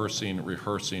rehearsing,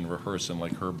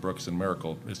 like Herb Brooks and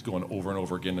Miracle. It's going over and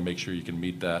over again to make sure you can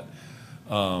meet that.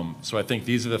 So I think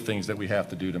these are the things that we have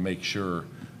to do to make sure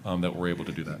that we're able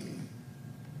to do that.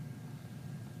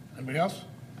 Anybody else?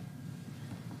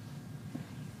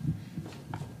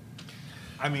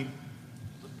 I mean,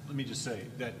 let me just say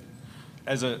that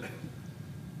as a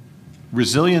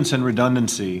resilience and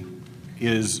redundancy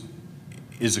is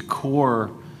a core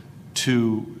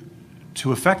to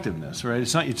effectiveness, right?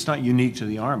 It's not unique to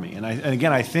the Army. And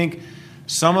again, I think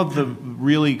some of the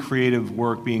really creative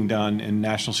work being done in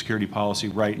national security policy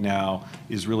right now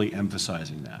is really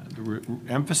emphasizing that,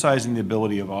 emphasizing the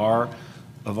ability of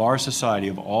our society,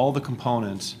 of all the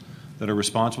components that are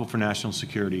responsible for national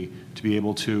security, to be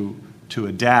able to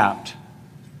adapt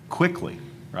quickly,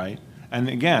 right? And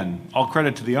again, all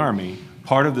credit to the Army.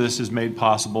 Part of this is made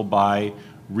possible by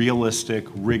realistic,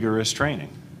 rigorous training,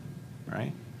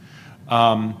 right?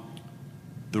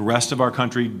 The rest of our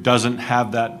country doesn't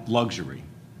have that luxury.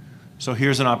 So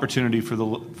here's an opportunity for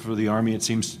the Army, it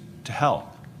seems, to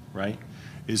help, right?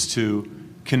 Is to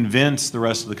convince the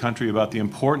rest of the country about the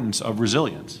importance of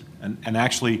resilience and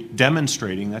actually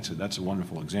demonstrating, that's a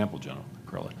wonderful example, General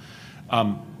Kurilla,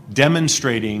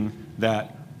 demonstrating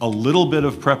that a little bit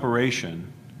of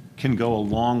preparation can go a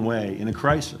long way in a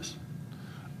crisis.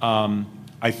 And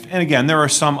again, there are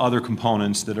some other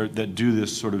components that do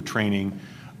this sort of training,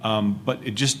 but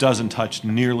it just doesn't touch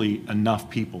nearly enough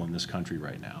people in this country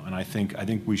right now. And I think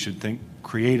we should think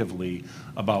creatively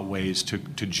about ways to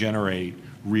generate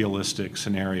realistic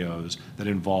scenarios that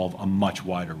involve a much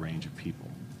wider range of people.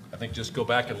 I think just go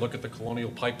back and look at the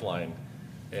Colonial Pipeline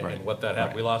and what that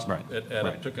happened. We lost, and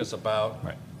it took us about,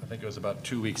 I think it was about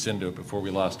 2 weeks into it before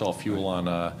we lost all fuel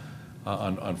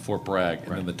on Fort Bragg,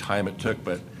 and then the time it took.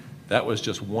 But that was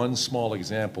just one small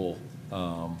example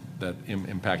that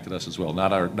impacted us as well.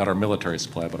 Not our military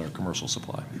supply, but our commercial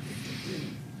supply.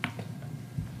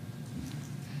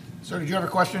 Sir, did you have a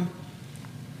question?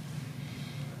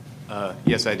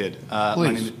 Yes, I did.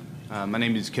 Please. My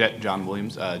name is Cadet John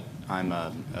Williams. I'm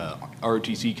a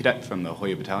ROTC cadet from the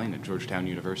Hoya Battalion at Georgetown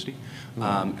University.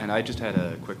 And I just had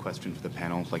a quick question for the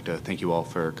panel. I'd like to thank you all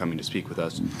for coming to speak with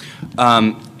us.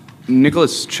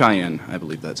 Nicholas Cheyenne, I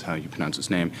believe that's how you pronounce his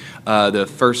name, the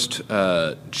first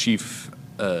chief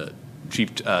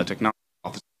technology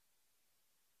officer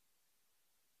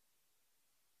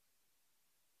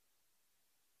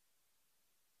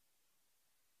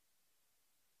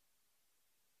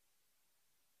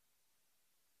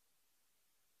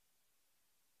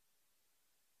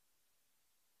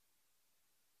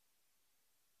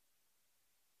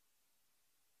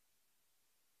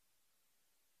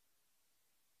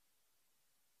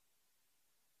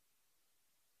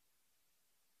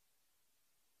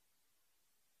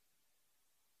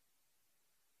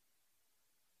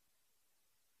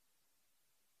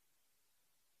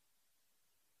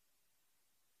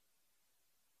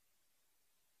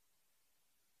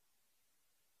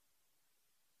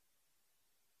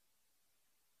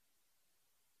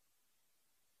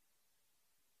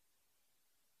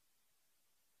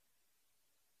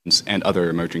and other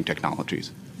emerging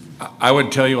technologies. I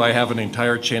would tell you I have an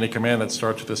entire chain of command that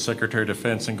starts with the Secretary of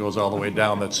Defense and goes all the way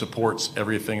down that supports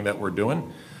everything that we're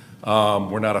doing.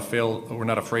 We're not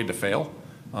afraid to fail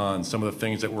on some of the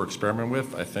things that we're experimenting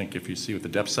with. I think if you see with the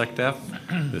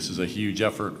DepSecDef, this is a huge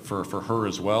effort for her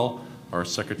as well. Our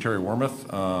Secretary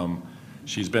Wormuth,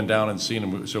 she's been down and seen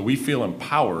them. So we feel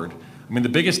empowered. I mean, the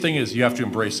biggest thing is you have to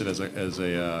embrace it as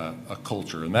a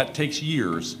culture, and that takes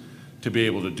years to be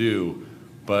able to do.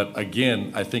 But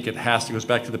again, I think it goes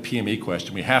back to the PME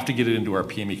question. We have to get it into our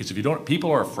PME, because if you don't,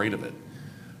 people are afraid of it,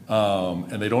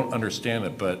 and they don't understand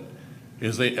it. But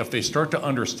if they start to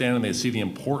understand and they see the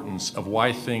importance of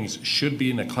why things should be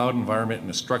in a cloud environment, in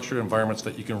a structured environments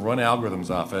that you can run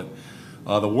algorithms off it.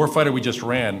 The warfighter we just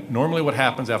ran, normally what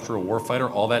happens after a warfighter,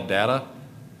 all that data,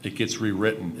 it gets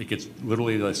rewritten. It gets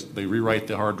literally, they rewrite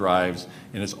the hard drives,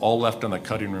 and it's all left on the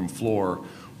cutting room floor.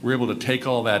 We're able to take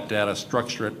all that data,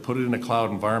 structure it, put it in a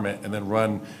cloud environment, and then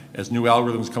run, as new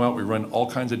algorithms come out, we run all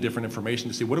kinds of different information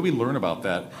to see what do we learn about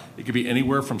that. It could be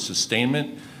anywhere from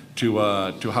sustainment to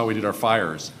how we did our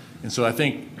fires. And so I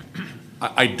think,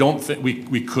 I don't think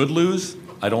we could lose.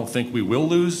 I don't think we will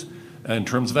lose in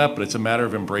terms of that, but it's a matter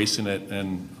of embracing it.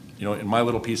 And in my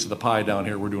little piece of the pie down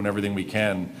here, we're doing everything we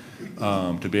can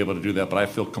to be able to do that. But I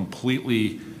feel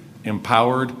completely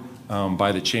empowered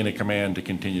by the chain of command to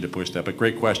continue to push that. But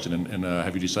great question. And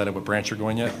have you decided what branch you're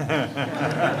going yet?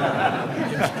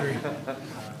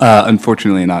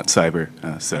 Unfortunately, not cyber,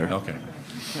 sir. Okay.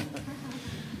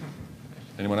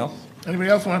 Anyone else? Anybody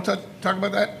else want to talk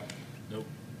about that? Nope.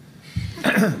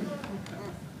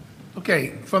 Okay,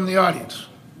 from the audience.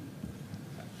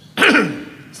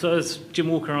 So as Jim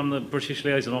Walker, I'm the British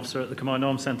Liaison Officer at the Combined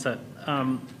Arms Centre.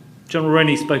 General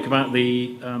Rainey spoke about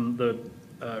the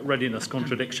readiness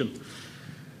contradiction.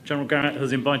 General Garrett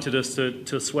has invited us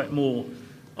to sweat more.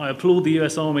 I applaud the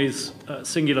US Army's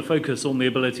singular focus on the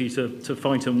ability to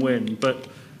fight and win, but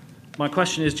my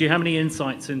question is, do you have any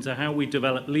insights into how we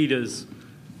develop leaders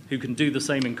who can do the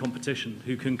same in competition,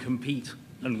 who can compete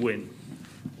and win?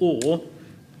 Or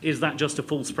is that just a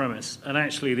false premise, and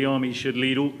actually the Army should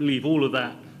leave all of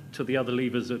that to the other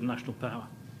levers of national power?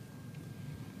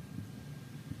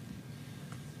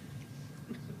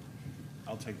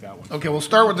 I'll take that one. Okay, we'll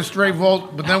start with the stray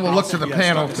vote, but then we'll look to the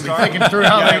panel to be thinking through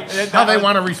how they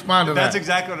want to respond to that. That's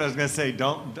exactly what I was going to say.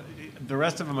 The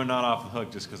rest of them are not off the hook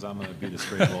just because I'm going to be the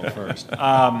stray vote first.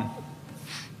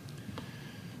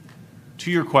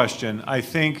 To your question, I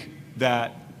think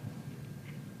that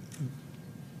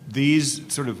these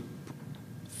sort of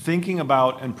thinking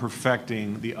about and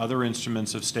perfecting the other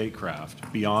instruments of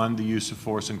statecraft beyond the use of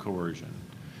force and coercion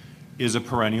is a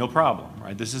perennial problem,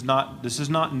 right? This is not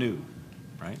new,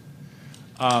 right?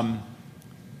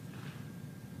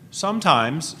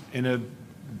 Sometimes in a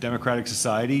democratic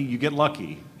society, you get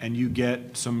lucky and you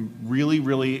get some really,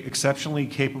 really exceptionally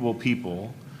capable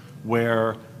people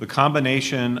where the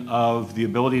combination of the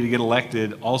ability to get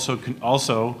elected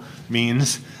also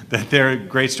means that they're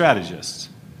great strategists.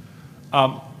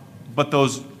 But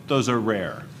those are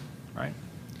rare, right?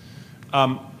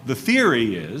 The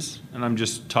theory is, and I'm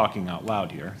just talking out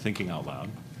loud here, thinking out loud,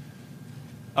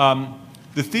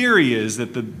 The theory is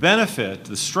that the benefit,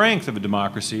 the strength of a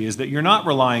democracy is that you're not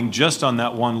relying just on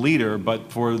that one leader,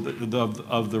 but for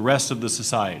the rest of the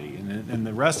society. And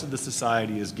the rest of the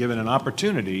society is given an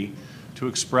opportunity to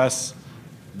express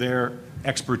their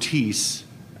expertise,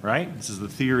 right? This is the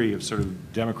theory of sort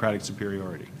of democratic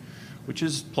superiority, which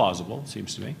is plausible, it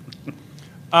seems to me.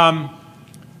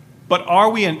 But are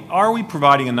we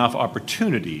providing enough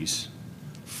opportunities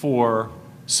for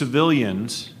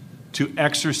civilians to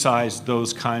exercise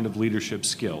those kind of leadership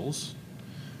skills,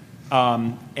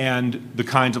 and the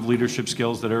kinds of leadership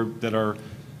skills that are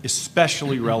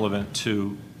especially relevant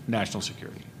to national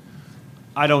security?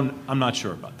 I'm not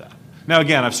sure about that. Now,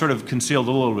 again, I've sort of concealed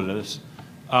a little bit of this.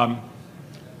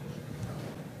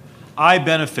 I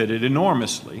benefited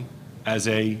enormously as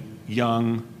a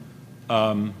young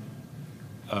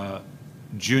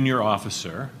junior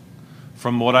officer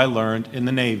from what I learned in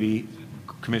the Navy,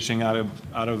 commissioning out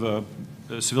of a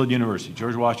civilian university,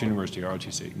 George Washington University,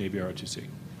 ROTC, Navy ROTC.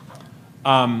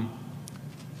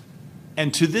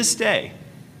 And to this day,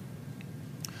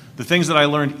 the things that I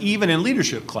learned even in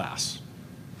leadership class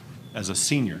as a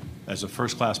senior, as a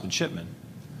first-class midshipman,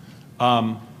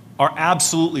 are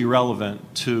absolutely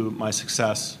relevant to my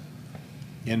success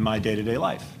in my day-to-day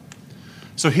life.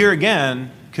 So here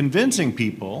again, convincing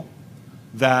people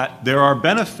that there are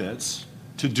benefits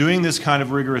to doing this kind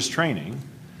of rigorous training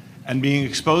and being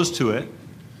exposed to it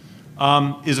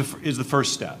is the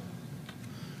first step.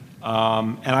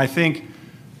 And I think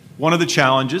one of the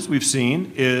challenges we've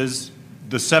seen is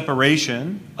the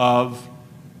separation of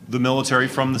the military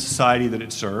from the society that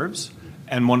it serves.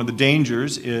 And one of the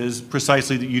dangers is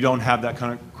precisely that you don't have that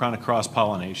kind of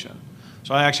cross-pollination.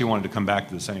 So I actually wanted to come back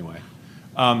to this anyway.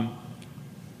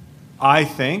 I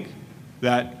think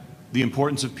that the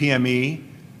importance of PME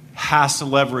has to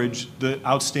leverage the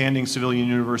outstanding civilian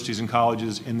universities and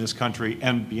colleges in this country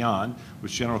and beyond,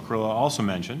 which General Carrillo also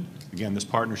mentioned. Again, this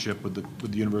partnership with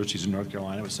the universities in North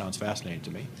Carolina, which sounds fascinating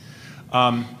to me.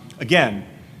 Again,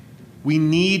 we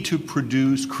need to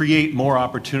create more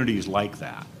opportunities like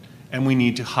that, and we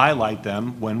need to highlight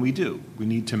them when we do. We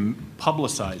need to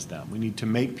publicize them. We need to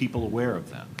make people aware of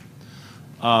them.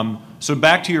 So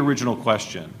back to your original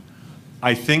question.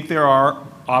 I think there are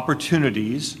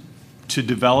opportunities to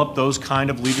develop those kind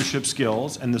of leadership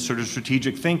skills and the sort of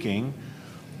strategic thinking,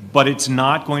 but it's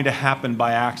not going to happen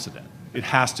by accident. It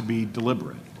has to be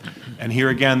deliberate. And here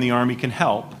again, the Army can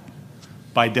help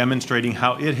by demonstrating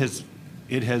how it has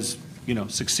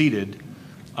succeeded,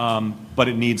 but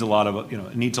it needs a lot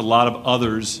of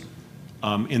others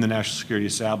in the national security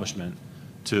establishment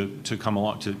to come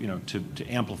along to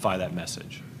amplify that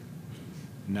message.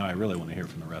 Now I really want to hear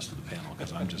from the rest of the panel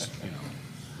because I'm just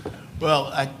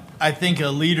Well, I think a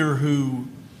leader who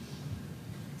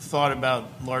thought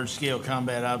about large-scale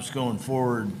combat ops going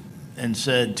forward and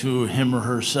said to him or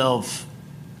herself,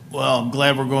 well, I'm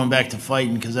glad we're going back to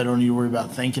fighting because I don't need to worry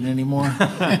about thinking anymore.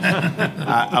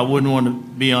 I wouldn't want to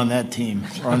be on that team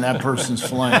or on that person's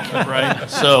flank, right?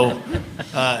 So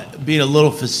being a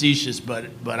little facetious, but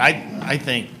I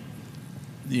think,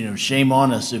 shame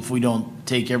on us if we don't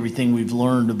take everything we've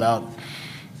learned about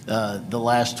the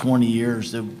last 20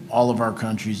 years that all of our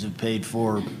countries have paid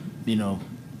for,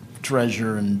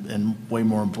 treasure and way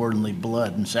more importantly,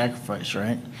 blood and sacrifice,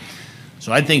 right?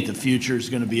 So I think the future is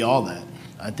going to be all that.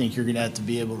 I think you're going to have to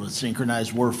be able to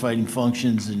synchronize warfighting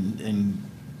functions and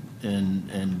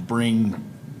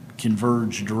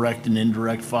converge direct and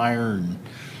indirect fire and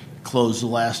close the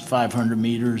last 500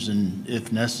 meters and,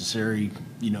 if necessary,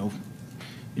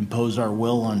 impose our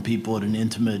will on people at an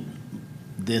intimate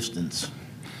distance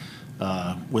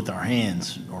with our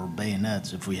hands or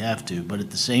bayonets if we have to. But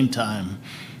at the same time,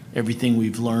 everything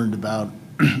we've learned about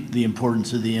the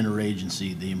importance of the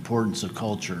interagency, the importance of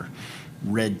culture,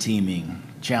 red teaming,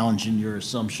 challenging your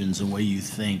assumptions and the way you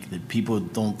think, that people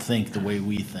don't think the way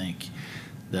we think,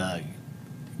 the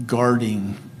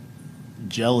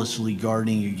jealously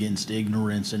guarding against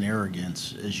ignorance and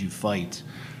arrogance as you fight,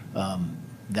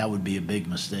 that would be a big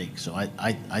mistake. So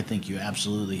I think you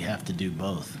absolutely have to do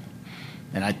both.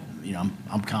 And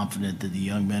I'm confident that the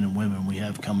young men and women we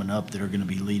have coming up that are going to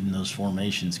be leading those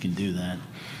formations can do that.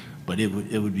 But it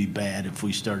would be bad if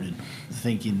we started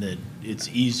thinking that it's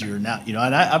easier now. And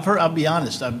I'll be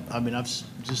honest. I've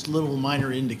just little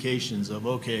minor indications of,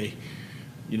 okay,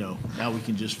 now we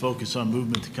can just focus on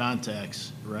movement to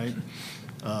contacts, right?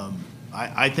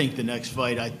 I think the next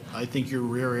fight, I think your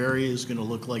rear area is going to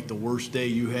look like the worst day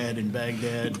you had in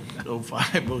Baghdad,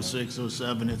 05, 06,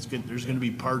 07. There's going to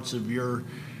be parts of your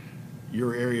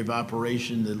area of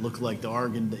operation that look like the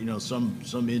Argonne, some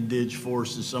indige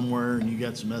forces somewhere, and you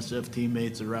got some SF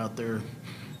teammates that are out there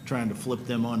trying to flip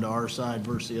them onto our side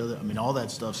versus the other. I mean, all that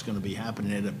stuff's going to be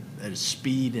happening at a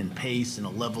speed and pace and a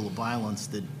level of violence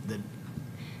that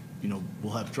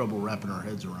we'll have trouble wrapping our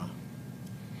heads around.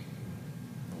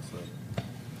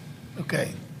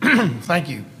 Okay, thank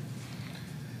you.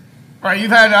 All right,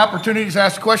 you've had opportunities to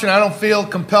ask a question. I don't feel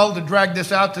compelled to drag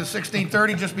this out to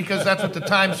 16:30 just because that's what the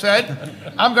time said.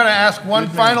 I'm going to ask one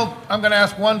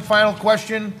final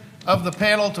question of the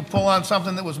panel to pull on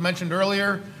something that was mentioned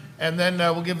earlier, and then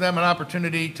we'll give them an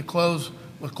opportunity to close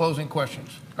with closing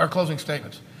questions or closing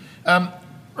statements.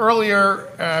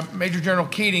 Earlier, Major General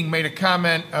Keating made a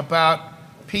comment about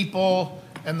people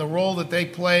and the role that they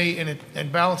play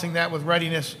in balancing that with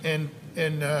readiness in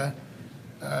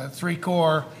 3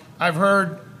 Corps. I've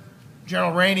heard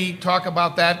General Rainey talk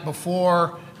about that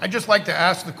before. I'd just like to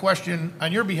ask the question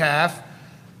on your behalf.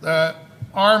 The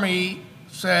Army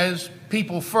says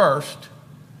people first,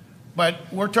 but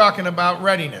we're talking about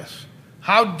readiness.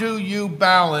 How do you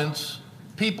balance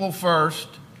people first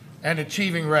and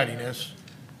achieving readiness?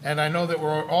 And I know that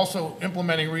we're also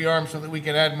implementing rearm so that we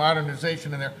can add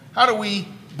modernization in there. How do we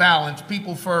balance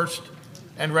people first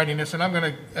and readiness? And I'm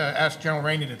going to ask General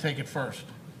Rainey to take it first.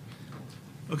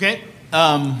 Okay.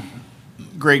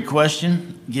 Great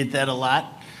question. Get that a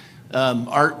lot.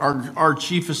 Our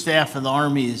Chief of Staff of the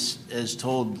Army has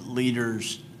told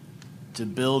leaders to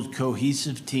build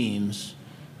cohesive teams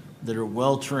that are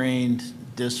well-trained,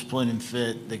 disciplined, and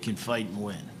fit that can fight and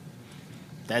win.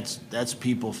 That's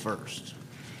people first,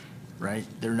 right?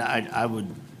 They're not. I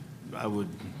would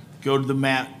go to the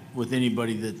mat with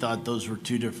anybody that thought those were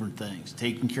two different things.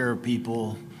 Taking care of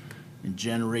people and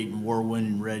generating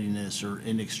war-winning readiness are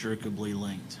inextricably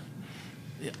linked,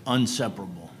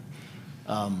 inseparable.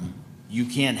 You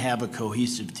can't have a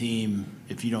cohesive team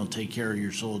if you don't take care of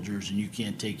your soldiers, and you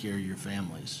can't take care of your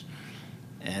families.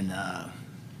 And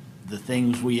the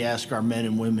things we ask our men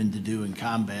and women to do in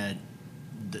combat,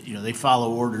 they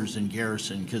follow orders in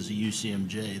garrison because of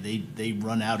UCMJ. They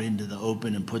run out into the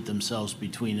open and put themselves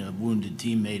between a wounded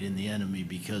teammate and the enemy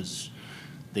because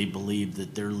they believe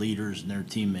that their leaders and their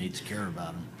teammates care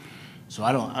about them. So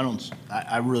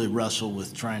I really wrestle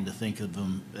with trying to think of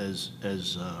them as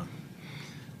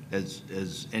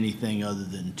anything other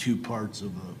than two parts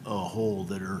of a whole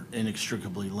that are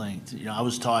inextricably linked. I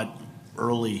was taught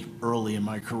early in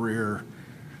my career,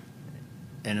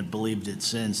 and have believed it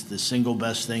since, the single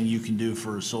best thing you can do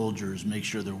for a soldier is make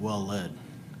sure they're well led.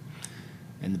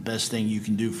 And the best thing you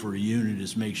can do for a unit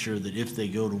is make sure that if they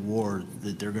go to war,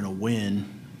 that they're going to win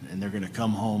and they're going to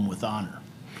come home with honor.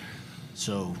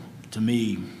 So to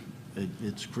me,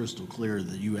 it's crystal clear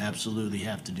that you absolutely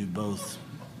have to do both,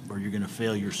 or you're going to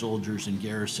fail your soldiers in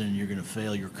garrison, and you're going to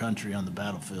fail your country on the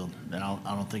battlefield. And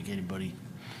I don't think anybody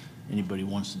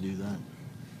wants to do that.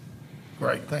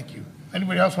 Great, thank you.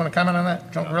 Anybody else want to comment on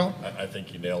that? John Grillo? I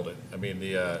think you nailed it. I mean,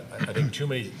 I think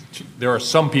there are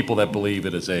some people that believe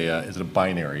it is a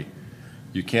binary.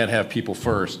 You can't have people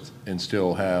first and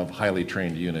still have highly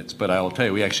trained units. But I will tell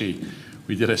you,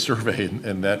 we did a survey,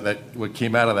 and that what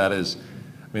came out of that is,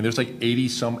 I mean, there's like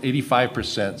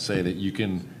 85% say that you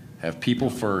can have people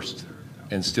first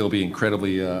and still be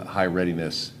incredibly high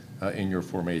readiness in your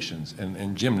formations.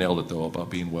 And Jim nailed it, though, about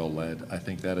being well led. I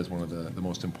think that is one of the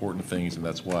most important things, and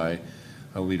that's why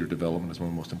leader development is one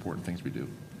of the most important things we do.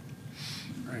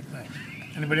 All right, thanks.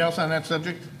 Anybody else on that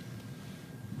subject?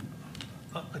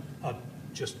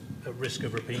 Just at risk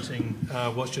of repeating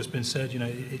what's just been said,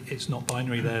 it's not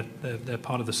binary. They're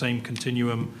part of the same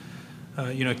continuum.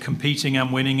 Competing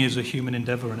and winning is a human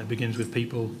endeavor, and it begins with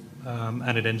people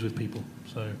and it ends with people.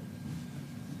 So.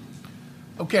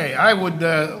 Okay, I would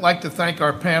like to thank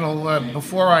our panel.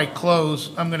 Before I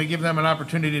close, I'm going to give them an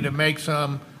opportunity to make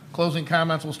some closing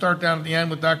comments. We'll start down at the end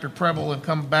with Dr. Preble and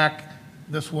come back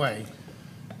this way.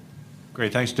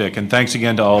 Great, thanks, Dick, and thanks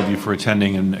again to all of you for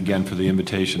attending and again for the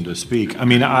invitation to speak. I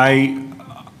mean,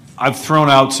 I've thrown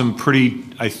out some pretty,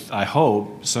 I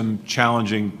hope, some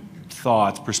challenging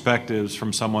thoughts, perspectives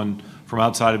from someone from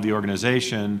outside of the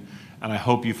organization, and I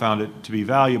hope you found it to be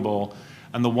valuable.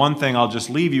 And the one thing I'll just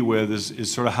leave you with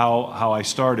is sort of how I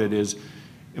started is,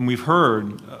 and we've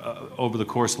heard over the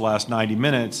course of the last 90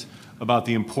 minutes about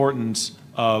the importance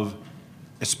of,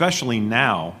 especially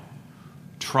now,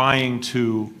 trying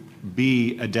to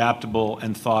be adaptable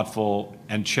and thoughtful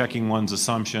and checking one's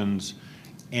assumptions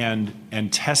and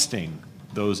testing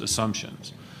those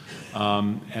assumptions.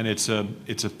 And it's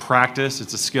a practice,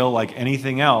 it's a skill like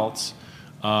anything else.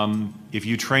 If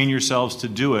you train yourselves to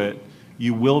do it,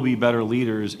 you will be better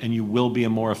leaders and you will be a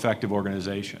more effective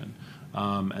organization.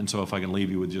 And so if I can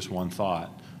leave you with just one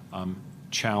thought,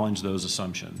 challenge those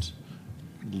assumptions.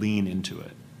 Lean into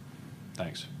it.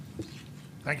 Thanks.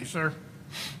 Thank you, sir.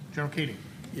 General Keating.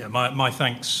 Yeah, my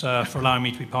thanks for allowing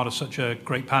me to be part of such a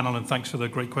great panel, and thanks for the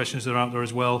great questions that are out there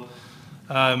as well.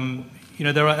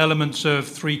 There are elements of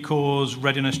 3 Corps'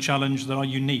 readiness challenge that are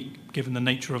unique, given the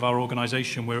nature of our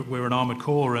organization. We're an armored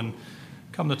corps, and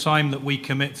come the time that we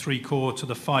commit 3 Corps to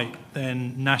the fight,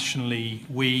 then nationally,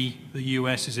 the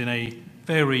US, is in a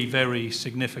very, very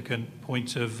significant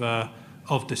point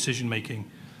of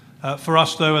decision-making. For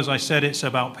us, though, as I said, it's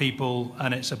about people,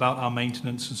 and it's about our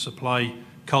maintenance and supply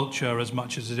culture as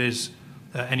much as it is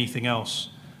anything else.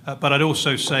 But I'd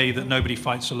also say that nobody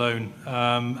fights alone.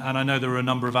 And I know there are a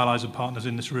number of allies and partners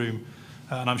in this room,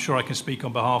 and I'm sure I can speak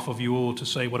on behalf of you all to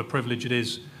say what a privilege it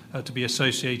is to be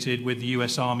associated with the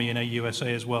US Army and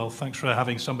AUSA as well. Thanks for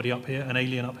having somebody up here, an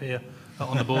alien up here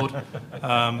on the board.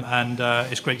 And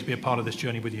it's great to be a part of this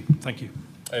journey with you. Thank you.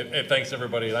 Hey, thanks,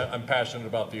 everybody. I'm passionate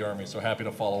about the Army, so happy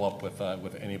to follow up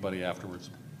with anybody afterwards.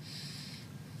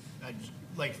 I'd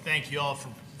like to thank you all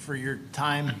for your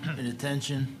time and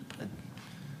attention.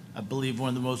 I believe one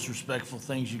of the most respectful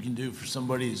things you can do for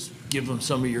somebody is give them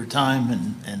some of your time,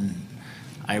 and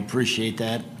I appreciate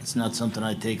that. It's not something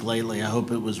I take lightly. I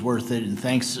hope it was worth it, and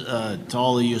thanks to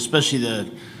all of you, especially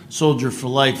the Soldier for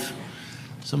Life,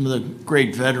 some of the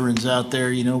great veterans out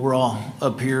there. We're all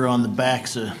up here on the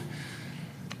backs of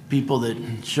people that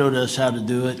showed us how to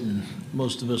do it, and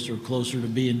most of us are closer to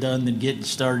being done than getting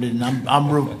started. And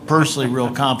I'm personally real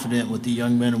confident with the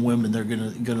young men and women they're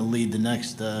going to lead the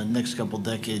next couple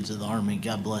decades of the Army.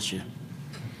 God bless you.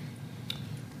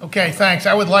 Okay, thanks.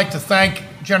 I would like to thank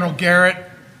General Garrett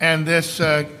and this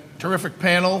terrific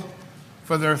panel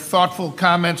for their thoughtful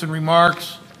comments and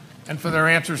remarks and for their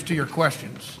answers to your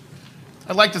questions.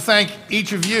 I'd like to thank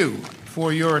each of you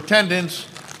for your attendance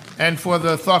and for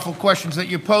the thoughtful questions that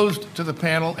you posed to the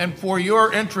panel and for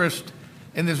your interest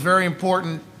in this very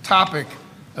important topic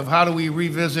of how do we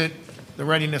revisit the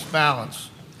readiness balance.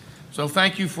 So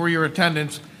thank you for your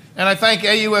attendance, and I thank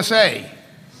AUSA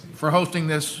for hosting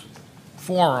this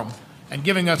forum and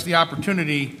giving us the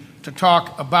opportunity to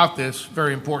talk about this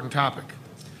very important topic.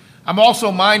 I'm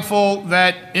also mindful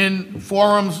that in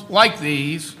forums like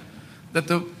these,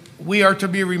 that we are to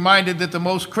be reminded that the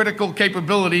most critical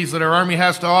capabilities that our Army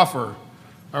has to offer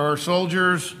are our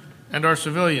soldiers and our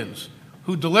civilians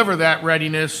who deliver that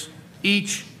readiness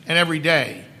each and every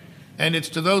day. And it's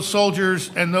to those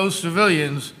soldiers and those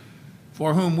civilians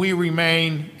for whom we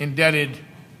remain indebted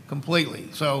completely.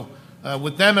 So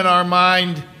with them in our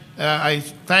mind, I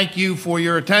thank you for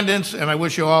your attendance, and I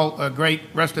wish you all a great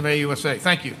rest of AUSA.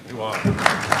 Thank you. You're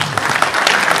welcome.